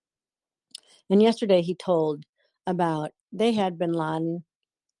 And yesterday he told about they had Bin Laden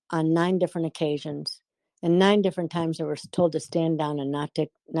on 9 different occasions, and 9 different times they were told to stand down and not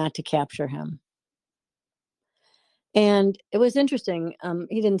to capture him. And it was interesting.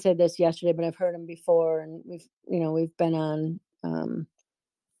 He didn't say this yesterday, but I've heard him before, and we've been on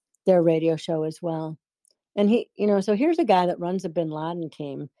their radio show as well. And he, so here's a guy that runs a Bin Laden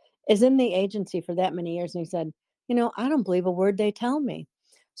team, is in the agency for that many years, and he said, I don't believe a word they tell me.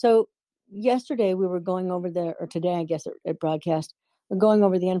 So yesterday we were going over or today, I guess, at broadcast, we're going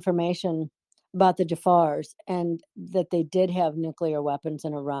over the information about the Jafars and that they did have nuclear weapons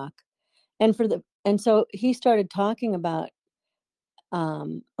in Iraq. And so he started talking about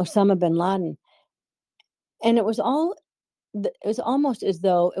Osama bin Laden, and it was almost as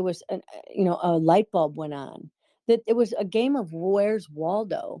though it was a light bulb went on, that it was a game of Where's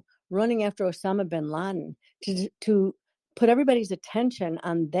Waldo, running after Osama bin Laden to put everybody's attention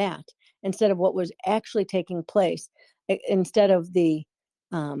on that instead of what was actually taking place, instead of the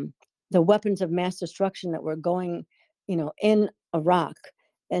weapons of mass destruction that were going in Iraq.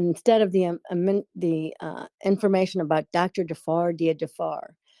 And instead of the information about Dr. Jafar Dia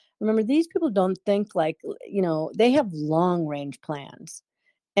Jafar. Remember, these people don't think like, they have long range plans.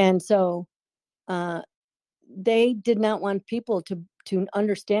 And so they did not want people to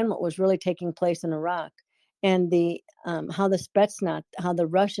understand what was really taking place in Iraq, and how the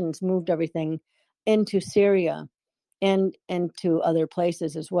Russians moved everything into Syria and to other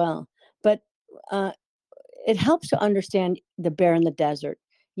places as well. But it helps to understand the bear in the desert,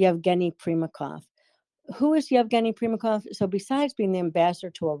 Yevgeny Primakov, who is Yevgeny Primakov? So besides being the ambassador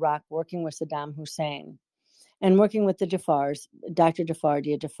to Iraq, working with Saddam Hussein and working with the Jafars, Dr.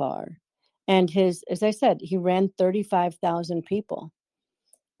 Jafardia Jafar, and as I said, he ran 35,000 people,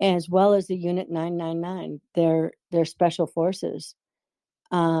 as well as the Unit 999, their special forces.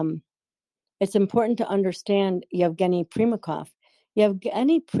 It's important to understand Yevgeny Primakov.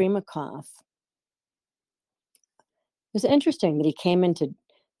 Yevgeny Primakov, it was interesting that he came into the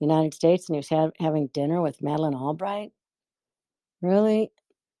United States and he was having dinner with Madeleine Albright. Really?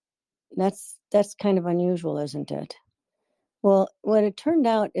 That's kind of unusual, isn't it? Well, what it turned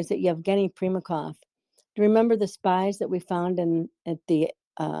out is that Yevgeny Primakov, do you remember the spies that we found at the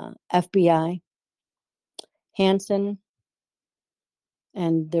FBI? Hansen,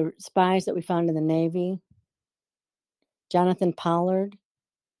 and the spies that we found in the Navy? Jonathan Pollard?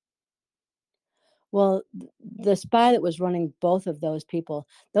 Well, the spy that was running both of those people,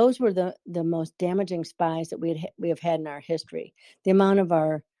 those were the most damaging spies that we have had in our history. The amount of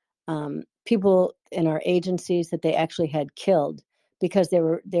our people in our agencies that they actually had killed because they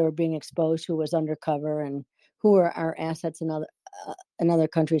were being exposed, who was undercover and who were our assets in other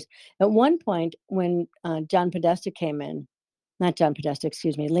countries. At one point, when John Podesta came in, not John Podesta,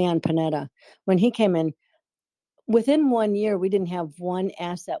 excuse me, Leon Panetta, when he came in, within 1 year, we didn't have one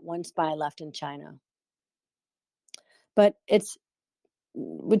asset, one spy left in China. But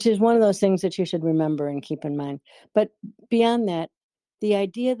which is one of those things that you should remember and keep in mind. But beyond that, the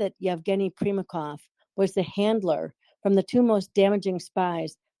idea that Yevgeny Primakov was the handler from the two most damaging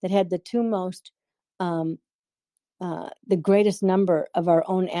spies that had the two most, the greatest number of our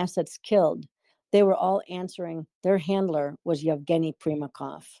own assets killed, they were all answering, their handler was Yevgeny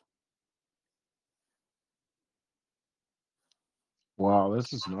Primakov. Wow,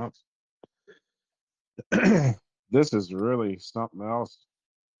 this is nuts. This is really something else.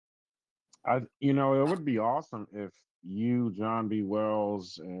 It would be awesome if you, John B.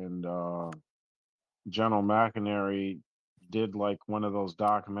 Wells, and General McInerney did like one of those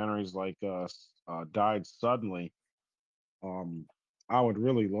documentaries, like Died Suddenly. I would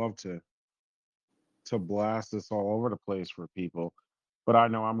really love to blast this all over the place for people, but I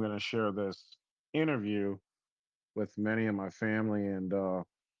know I'm going to share this interview with many of my family, and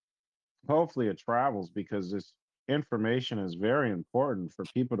hopefully it travels, because this information is very important for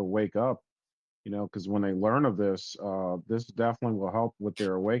people to wake up, because when they learn of this, this definitely will help with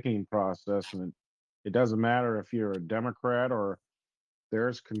their awakening process. And it doesn't matter if you're a Democrat, or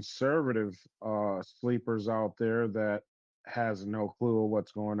there's conservative sleepers out there that has no clue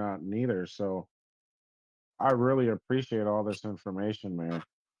what's going on neither. So I really appreciate all this information, man.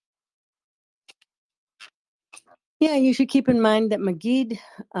 Yeah, you should keep in mind that Magid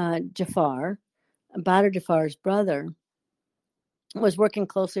Jafar, Badr Jafar's brother, was working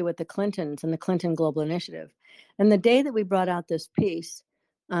closely with the Clintons and the Clinton Global Initiative. And the day that we brought out this piece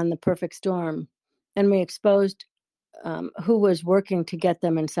on the perfect storm, and we exposed who was working to get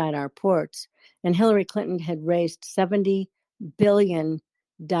them inside our ports, and Hillary Clinton had raised $70 billion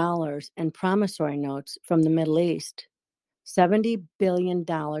in promissory notes from the Middle East. $70 billion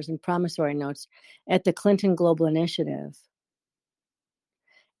in promissory notes at the Clinton Global Initiative.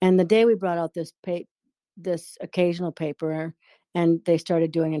 And the day we brought out this occasional paper, and they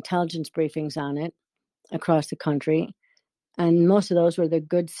started doing intelligence briefings on it across the country, and most of those were the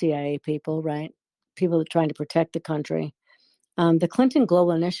good CIA people, right? People trying to protect the country. The Clinton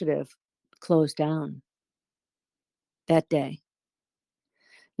Global Initiative closed down that day.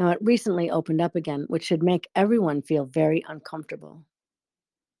 Now, it recently opened up again, which should make everyone feel very uncomfortable.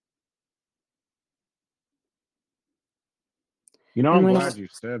 I'm glad you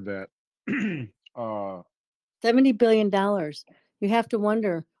said that. $70 billion. You have to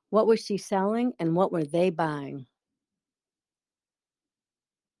wonder, what was she selling and what were they buying?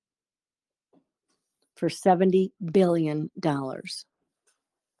 For $70 billion. It's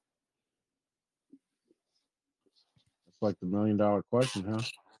like the $1 million question, huh?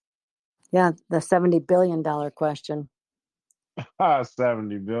 Yeah, the $70 billion question.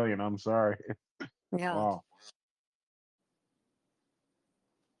 70 billion. I'm sorry. Yeah. Wow.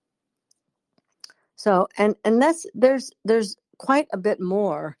 So, and there's quite a bit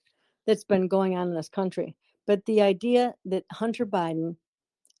more that's been going on in this country. But the idea that Hunter Biden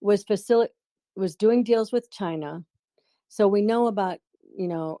was doing deals with China, so we know about,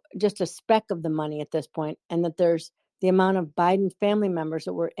 just a speck of the money at this point, and that there's the amount of Biden family members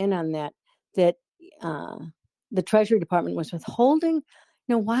that were in on that the Treasury Department was withholding.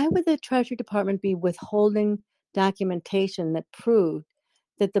 Why would the Treasury Department be withholding documentation that proved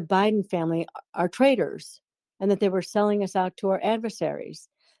that the Biden family are traitors and that they were selling us out to our adversaries?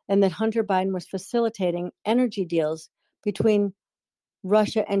 and that Hunter Biden was facilitating energy deals between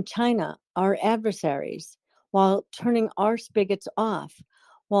Russia and China, our adversaries, while turning our spigots off,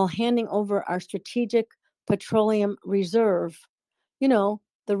 while handing over our strategic petroleum reserve, the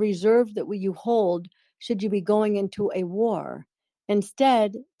reserve that you hold should you be going into a war.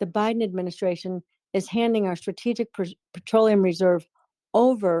 Instead, the Biden administration is handing our strategic petroleum reserve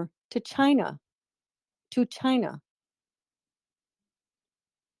over to China.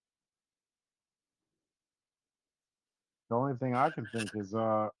 The only thing I can think is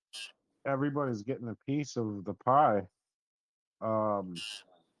everybody's getting a piece of the pie. Um,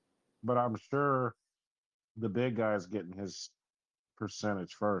 but I'm sure the big guy's getting his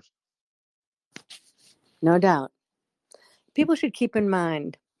percentage first. No doubt. People should keep in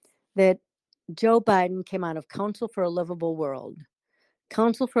mind that Joe Biden came out of Council for a Livable World.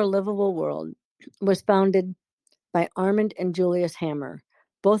 Council for a Livable World was founded by Armand and Julius Hammer.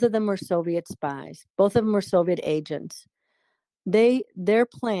 Both of them were Soviet spies. Both of them were Soviet agents. Their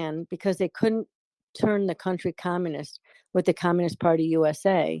plan, because they couldn't turn the country communist with the Communist Party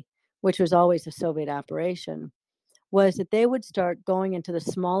USA, which was always a Soviet operation, was that they would start going into the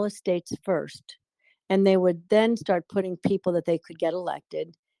smallest states first, and they would then start putting people that they could get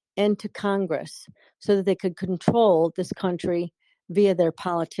elected into Congress so that they could control this country via their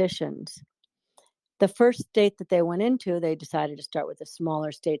politicians. The first state that they went into, they decided to start with the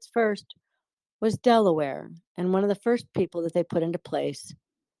smaller states first, was Delaware. And one of the first people that they put into place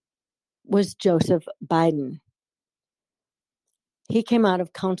was Joseph Biden. He came out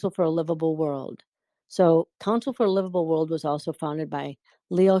of Council for a Livable World. So Council for a Livable World was also founded by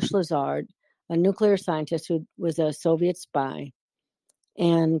Leo Szilard, a nuclear scientist who was a Soviet spy.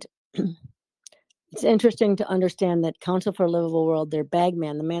 And it's interesting to understand that Council for a Livable World, their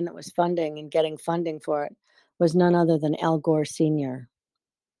bagman, the man that was funding and getting funding for it, was none other than Al Gore Sr.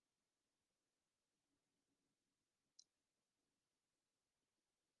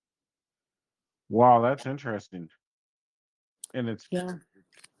 Wow, that's interesting. And Yeah. it's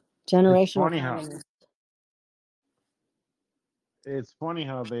Generational funny how communists.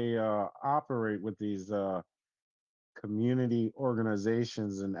 they operate with these community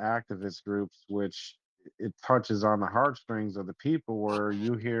organizations and activist groups, which it touches on the heartstrings of the people. Where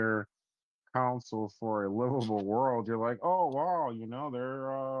you hear Council for a Livable World, you're like, oh wow,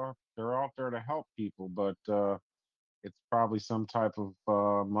 they're out there to help people, but it's probably some type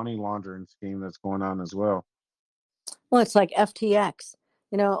of money laundering scheme that's going on as well. Well, it's like FTX.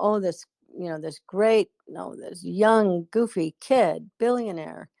 This great, this young, goofy kid,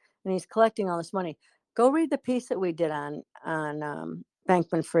 billionaire, and he's collecting all this money. Go read the piece that we did on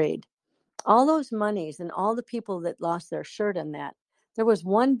Bankman-Fried. All those monies and all the people that lost their shirt in that. There was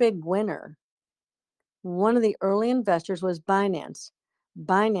one big winner. One of the early investors was Binance.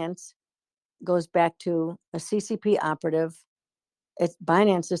 Binance goes back to a CCP operative.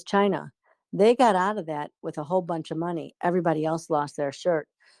 Binance is China. They got out of that with a whole bunch of money. Everybody else lost their shirt.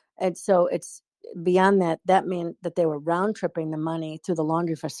 And so it's beyond that. That meant that they were round tripping the money through the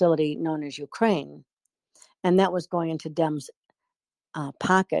laundry facility known as Ukraine. And that was going into Dems'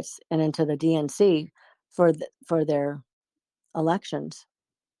 pockets and into the DNC for their elections.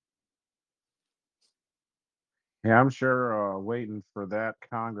 Yeah, I'm sure waiting for that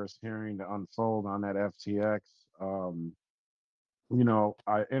Congress hearing to unfold on that FTX. Um,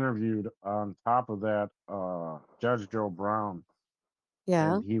 I interviewed on top of that Judge Joe Brown,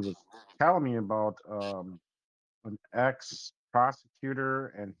 Yeah. and he was telling me about an ex prosecutor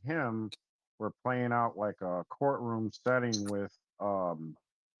and him were playing out like a courtroom setting with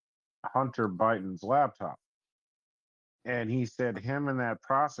Hunter Biden's laptop. And he said him and that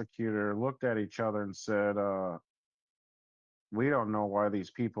prosecutor looked at each other and said, we don't know why these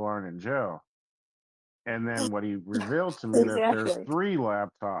people aren't in jail. And then what he revealed to me that there's Exactly. 3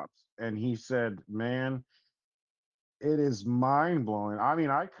 laptops. And he said, man, it is mind blowing. I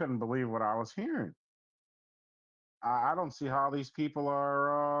mean, I couldn't believe what I was hearing. I don't see how these people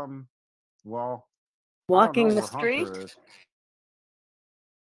are, well, I don't know Walking the where street. Hunter is.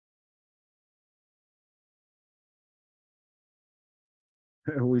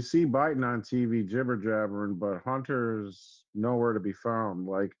 We see Biden on TV jibber jabbering, but Hunter's nowhere to be found.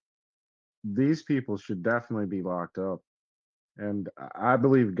 Like, these people should definitely be locked up. And I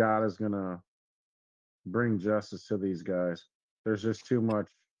believe God is going to bring justice to these guys. There's just too much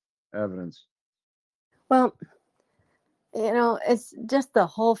evidence. Well, it's just the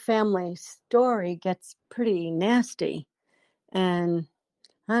whole family story gets pretty nasty. And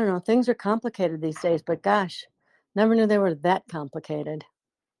I don't know, things are complicated these days, but gosh, never knew they were that complicated.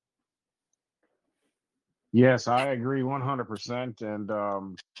 Yes, I agree 100%. And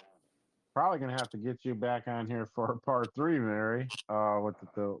probably going to have to get you back on here for part three, Mary, with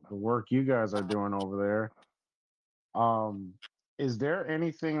the work you guys are doing over there. Um, is there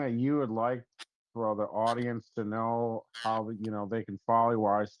anything that you would like for the audience to know how they can follow?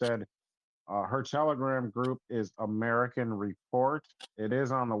 Where I said her Telegram group is American Report. It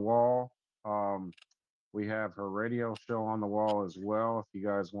is on the wall. Um, we have her radio show on the wall as well. If you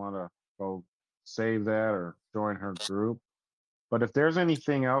guys want to go save that or join her group. But if there's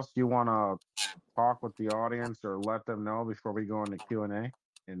anything else you want to talk with the audience or let them know before we go into Q&A,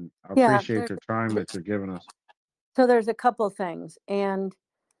 and I Yeah, appreciate your time that you're giving us. so there's a couple things. And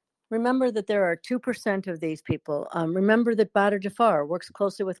remember that there are 2% of these people. Remember that Badr Jafar works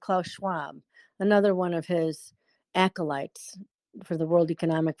closely with Klaus Schwab, another one of his acolytes for the World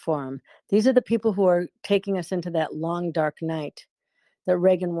Economic Forum. These are the people who are taking us into that long, dark night that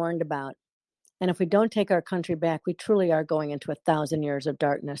Reagan warned about. And if we don't take our country back, we truly are going into 1,000 years of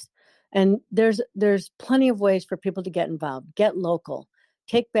darkness. And there's plenty of ways for people to get involved. Get local.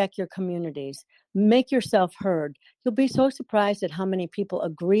 Take back your communities. Make yourself heard. You'll be so surprised at how many people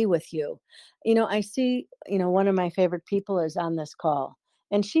agree with you. I see, one of my favorite people is on this call.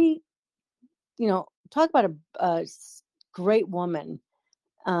 And she, talk about a great woman.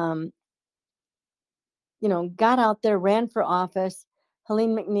 Got out there, ran for office.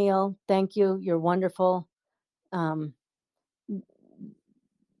 Helene McNeil, thank you. You're wonderful. Um,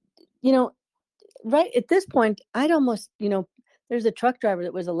 right at this point, I'd almost, there's a truck driver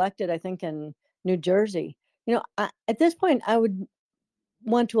that was elected, I think, in New Jersey. At this point, I would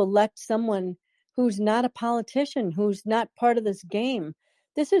want to elect someone who's not a politician, who's not part of this game.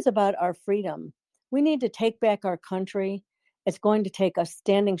 This is about our freedom. We need to take back our country. It's going to take us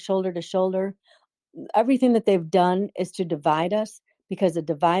standing shoulder to shoulder. Everything that they've done is to divide us, because a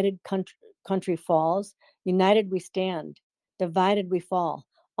divided country falls. United we stand, divided we fall.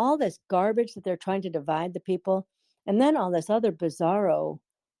 All this garbage that they're trying to divide the people, and then all this other bizarro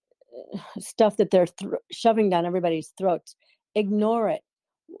stuff that they're shoving down everybody's throats. Ignore it.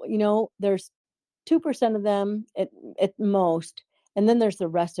 There's 2% of them at most, and then there's the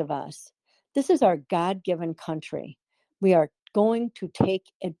rest of us. This is our God-given country. We are going to take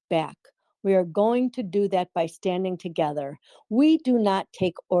it back. We are going to do that by standing together. We do not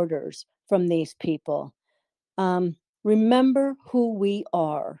take orders from these people. Remember who we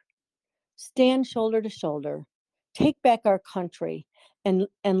are. Stand shoulder to shoulder. Take back our country, and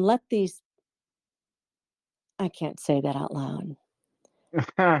let these, I can't say that out loud.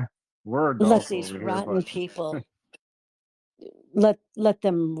 We're Let adults these over here, rotten but people, let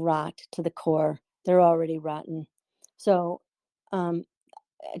them rot to the core. They're already rotten. So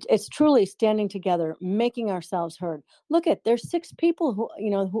it's truly standing together, making ourselves heard. Look there's 6 people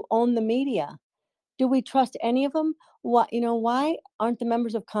who own the media. Do we trust any of them? Why aren't the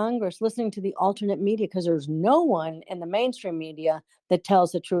members of Congress listening to the alternate media? Because there's no one in the mainstream media that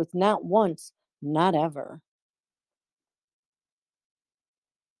tells the truth. Not once, not ever.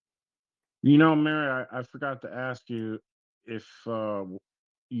 Mary, I forgot to ask you if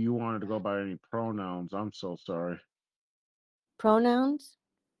you wanted to go by any pronouns. I'm so sorry. Pronouns?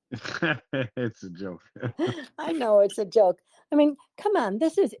 It's a joke. I know it's a joke. I mean, come on.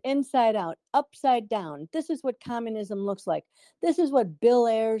 This is inside out, upside down. This is what communism looks like. This is what Bill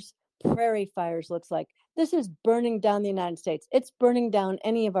Ayers' prairie fires looks like. This is burning down the United States. It's burning down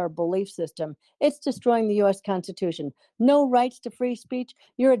any of our belief system. It's destroying the U.S. Constitution. No rights to free speech.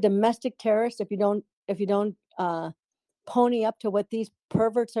 You're a domestic terrorist if you don't pony up to what these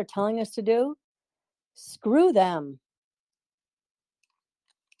perverts are telling us to do. Screw them.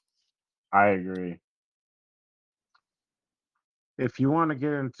 I agree. If you want to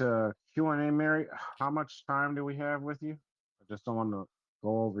get into Q&A, Mary, how much time do we have with you? I just don't want to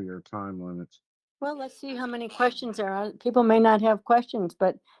go over your time limits. Well, let's see how many questions there are. People may not have questions,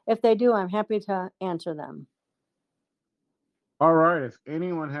 but if they do, I'm happy to answer them. All right. If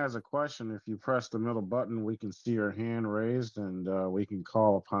anyone has a question, if you press the middle button, we can see your hand raised and we can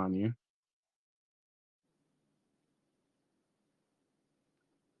call upon you.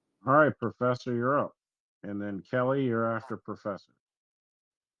 All right, Professor, you're up. And then Kelly, you're after Professor.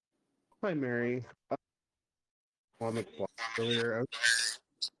 Hi, Mary. Islamic Bloc earlier.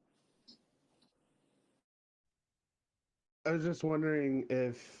 I was just wondering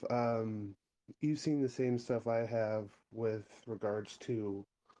if you've seen the same stuff I have with regards to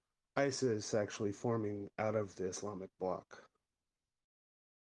ISIS actually forming out of the Islamic Bloc.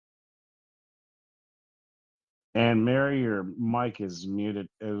 And Mary, your mic is muted.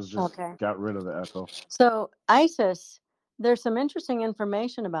 It was just Okay. got rid of the echo. So ISIS, there's some interesting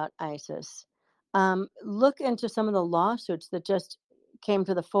information about ISIS. look into some of the lawsuits that just came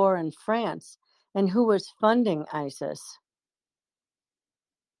to the fore in France and who was funding ISIS.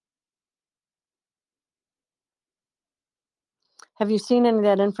 Have you seen any of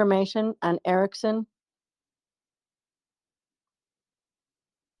that information on Ericsson?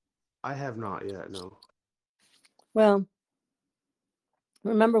 I have not yet, no. Well,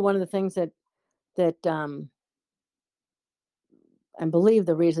 remember one of the things that I believe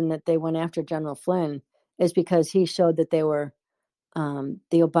the reason that they went after General Flynn is because he showed that they were the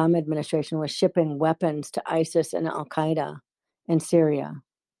Obama administration was shipping weapons to ISIS and Al Qaeda in Syria.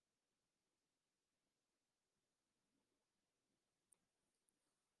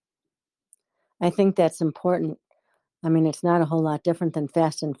 I think that's important. I mean, it's not a whole lot different than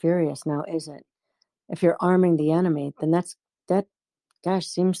Fast and Furious now, is it? If you're arming the enemy, then that, gosh,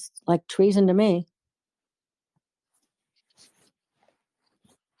 seems like treason to me.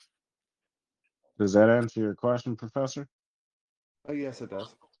 Does that answer your question, Professor? Oh, yes, it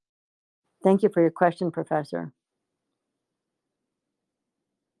does. Thank you for your question, Professor.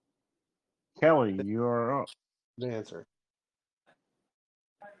 Kelly, you're up. The answer.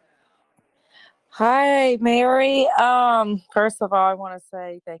 Hi, Mary. First of all, I want to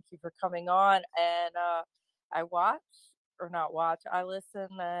say thank you for coming on. And I listen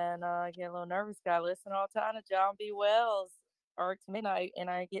and I get a little nervous. I listen all the time to John B. Wells or to midnight, and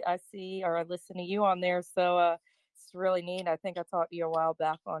I listen to you on there. So it's really neat. I think I talked to you a while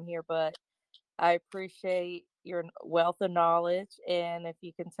back on here, but I appreciate your wealth of knowledge, and if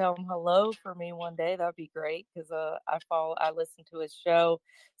you can tell him hello for me one day, that'd be great, because I listen to his show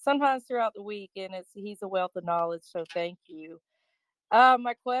sometimes throughout the week, and he's a wealth of knowledge, so thank you.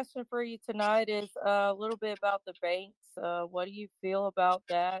 My question for you tonight is a little bit about the banks. What do you feel about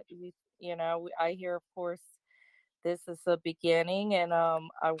that? I hear, of course, this is the beginning, and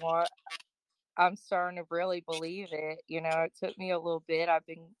I'm starting to really believe it. It took me a little bit. I've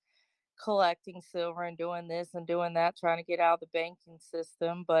been collecting silver and doing this and doing that, trying to get out of the banking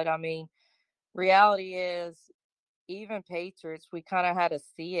system. But I mean, reality is, even Patriots, we kind of had to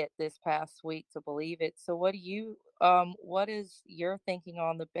see it this past week to believe it. So what is your thinking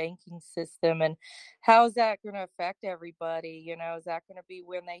on the banking system, and how is that going to affect everybody? Is that going to be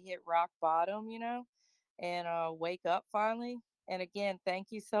when they hit rock bottom, and wake up finally? And again, thank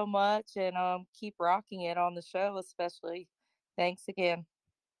you so much, and keep rocking it on the show, especially. Thanks again.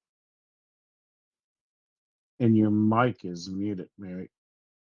 And your mic is muted, Mary.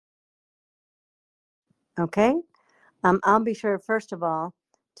 Okay. I'll be sure, first of all,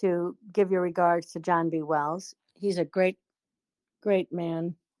 to give your regards to John B. Wells. He's a great, great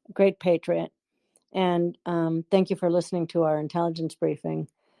man, great patriot. And thank you for listening to our intelligence briefing.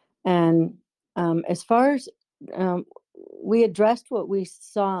 And as far as we addressed what we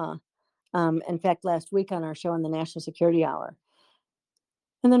saw, in fact, last week on our show on the National Security Hour.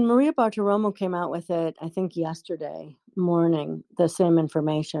 And then Maria Bartiromo came out with it, I think, yesterday morning, the same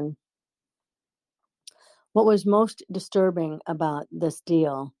information. What was most disturbing about this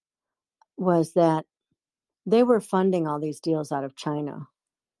deal was that they were funding all these deals out of China.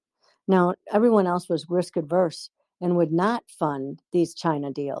 Now, everyone else was risk adverse and would not fund these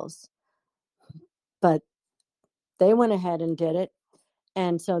China deals. But they went ahead and did it.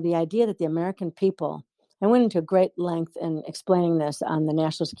 And so the idea that the American people, I went into great length in explaining this on the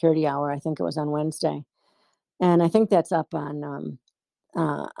National Security Hour, I think it was on Wednesday. And I think that's up on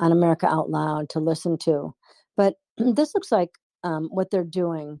America Out Loud to listen to. But this looks like what they're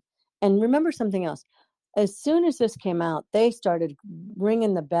doing. And remember something else. As soon as this came out, they started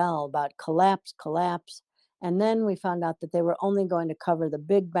ringing the bell about collapse. And then we found out that they were only going to cover the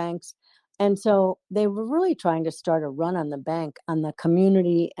big banks. And so they were really trying to start a run on the bank, on the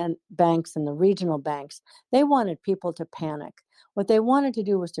community and banks and the regional banks. They wanted people to panic. What they wanted to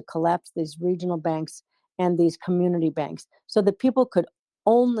do was to collapse these regional banks and these community banks so that people could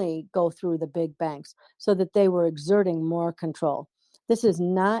only go through the big banks, so that they were exerting more control. This is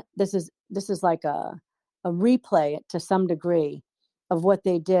like a replay to some degree of what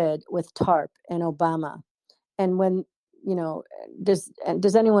they did with TARP and Obama. And when,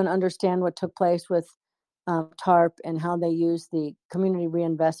 does anyone understand what took place with TARP and how they used the Community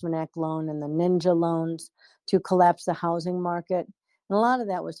Reinvestment Act loan and the ninja loans to collapse the housing market? And a lot of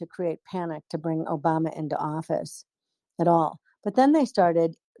that was to create panic to bring Obama into office at all. But then they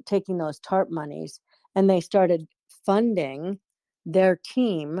started taking those TARP monies and they started funding their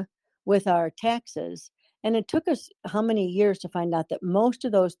team with our taxes. And it took us how many years to find out that most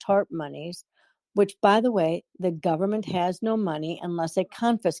of those TARP monies, which, by the way, the government has no money unless they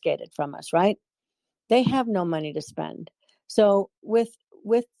confiscate it from us, right? They have no money to spend. So with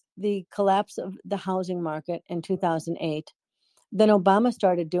the collapse of the housing market in 2008, then Obama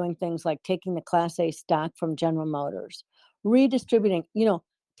started doing things like taking the Class A stock from General Motors, redistributing,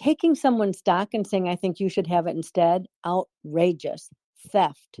 taking someone's stock and saying, I think you should have it instead. Outrageous.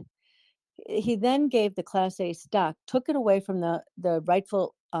 Theft. He then gave the Class A stock, took it away from the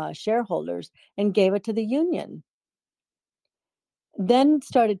rightful shareholders and gave it to the union. Then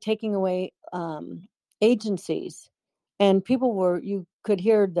started taking away agencies, and you could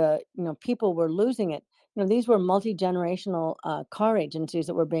hear people were losing it. These were multi-generational car agencies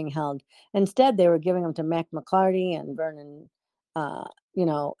that were being held. Instead, they were giving them to Mac McClarty and Vernon,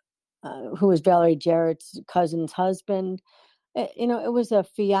 who was Valerie Jarrett's cousin's husband. It was a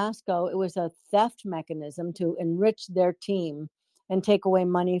fiasco. It was a theft mechanism to enrich their team and take away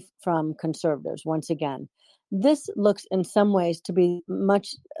money from conservatives once again. This looks in some ways to be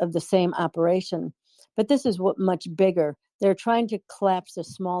much of the same operation, but this is much bigger. They're trying to collapse the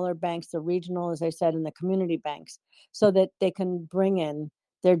smaller banks, the regional, as I said, and the community banks, so that they can bring in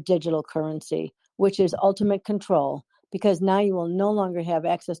their digital currency, which is ultimate control, because now you will no longer have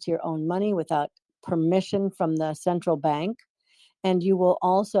access to your own money without permission from the central bank. And you will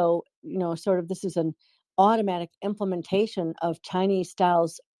also, this is an automatic implementation of Chinese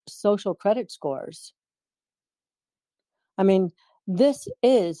styles social credit scores. I mean, this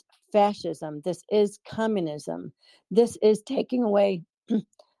is fascism. This is communism. This is taking away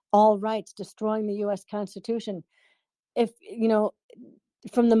all rights, destroying the U.S. Constitution.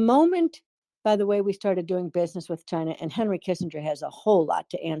 From the moment, by the way, we started doing business with China, and Henry Kissinger has a whole lot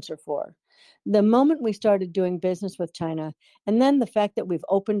to answer for. The moment we started doing business with China, and then the fact that we've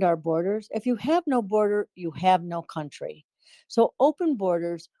opened our borders, if you have no border, you have no country. So open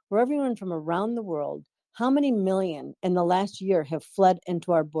borders where everyone from around the world, how many million in the last year have fled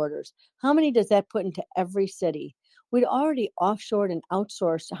into our borders? How many does that put into every city? We'd already offshored and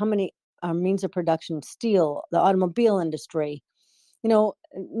outsourced how many means of production, steel, the automobile industry. Now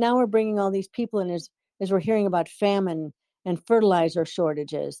we're bringing all these people in as we're hearing about famine and fertilizer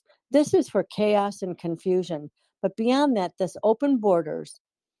shortages. This is for chaos and confusion. But beyond that, this open borders,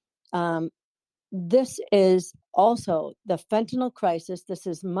 this is also the fentanyl crisis. This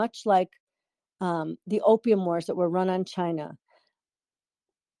is much like the opium wars that were run on China.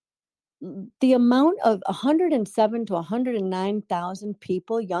 The amount of 107 to 109,000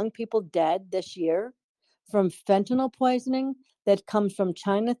 people, young people dead this year from fentanyl poisoning that comes from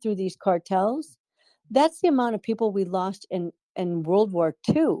China through these cartels, that's the amount of people we lost in World War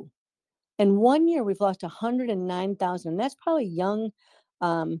II. In 1 year, we've lost 109,000. That's probably young,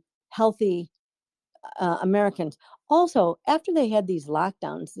 healthy Americans. Also, after they had these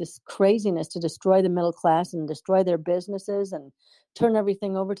lockdowns, this craziness to destroy the middle class and destroy their businesses and turn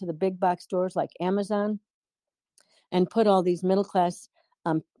everything over to the big box stores like Amazon and put all these middle class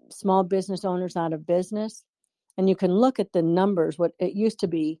small business owners out of business. And you can look at the numbers, what it used to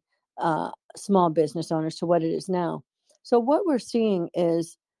be small business owners to what it is now. So what we're seeing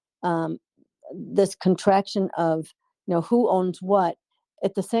is this contraction of, who owns what.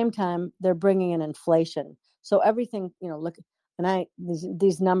 At the same time, they're bringing in inflation. So everything, look, and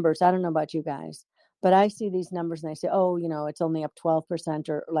these numbers, I don't know about you guys, but I see these numbers and I say, oh, it's only up 12%,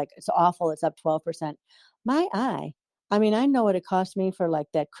 or like, it's awful, it's up 12%. I mean, I know what it cost me for like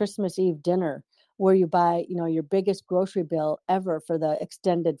that Christmas Eve dinner where you buy, your biggest grocery bill ever for the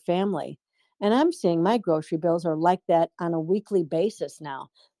extended family. And I'm seeing my grocery bills are like that on a weekly basis now.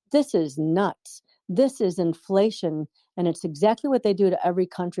 This is nuts. This is inflation. And it's exactly what they do to every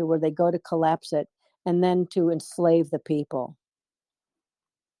country where they go to collapse it and then to enslave the people.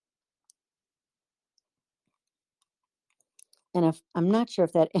 And I'm not sure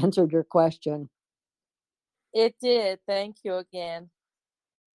if that answered your question. It did. Thank you again.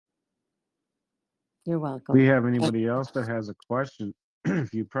 You're welcome. Do we have anybody else that has a question?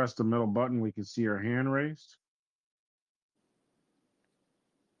 If you press the middle button, we can see your hand raised.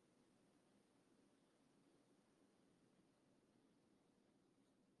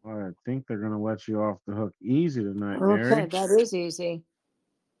 I think they're going to let you off the hook easy tonight, Mary. Okay, that is easy.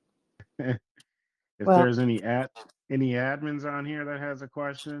 If there's any admins on here that has a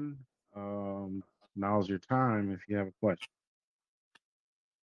question, now's your time if you have a question.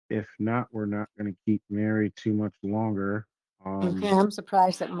 If not, we're not going to keep Mary too much longer. Okay, I'm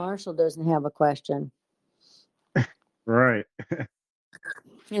surprised that Marshall doesn't have a question. Right.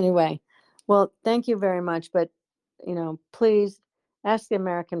 Anyway, well, thank you very much. But, please ask the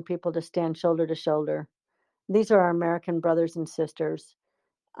American people to stand shoulder to shoulder. These are our American brothers and sisters.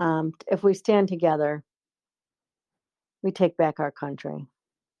 If we stand together, we take back our country.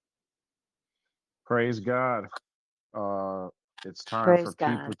 Praise God. It's time for Praise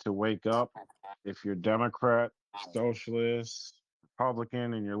people God. to wake up. If you're Democrat, Socialist,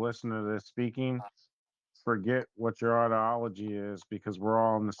 Republican, and you're listening to this speaking, forget what your ideology is because we're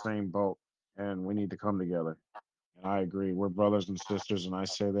all in the same boat and we need to come together. And I agree. We're brothers and sisters, and I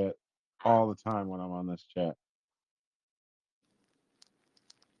say that all the time when I'm on this chat.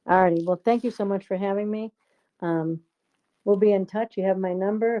 Alrighty. Well, thank you so much for having me. We'll be in touch. You have my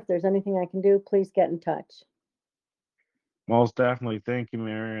number. If there's anything I can do, please get in touch. Most definitely. Thank you,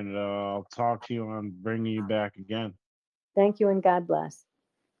 Mary. And I'll talk to you on bringing you back again. Thank you, and God bless.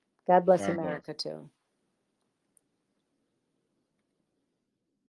 God bless God bless. America too.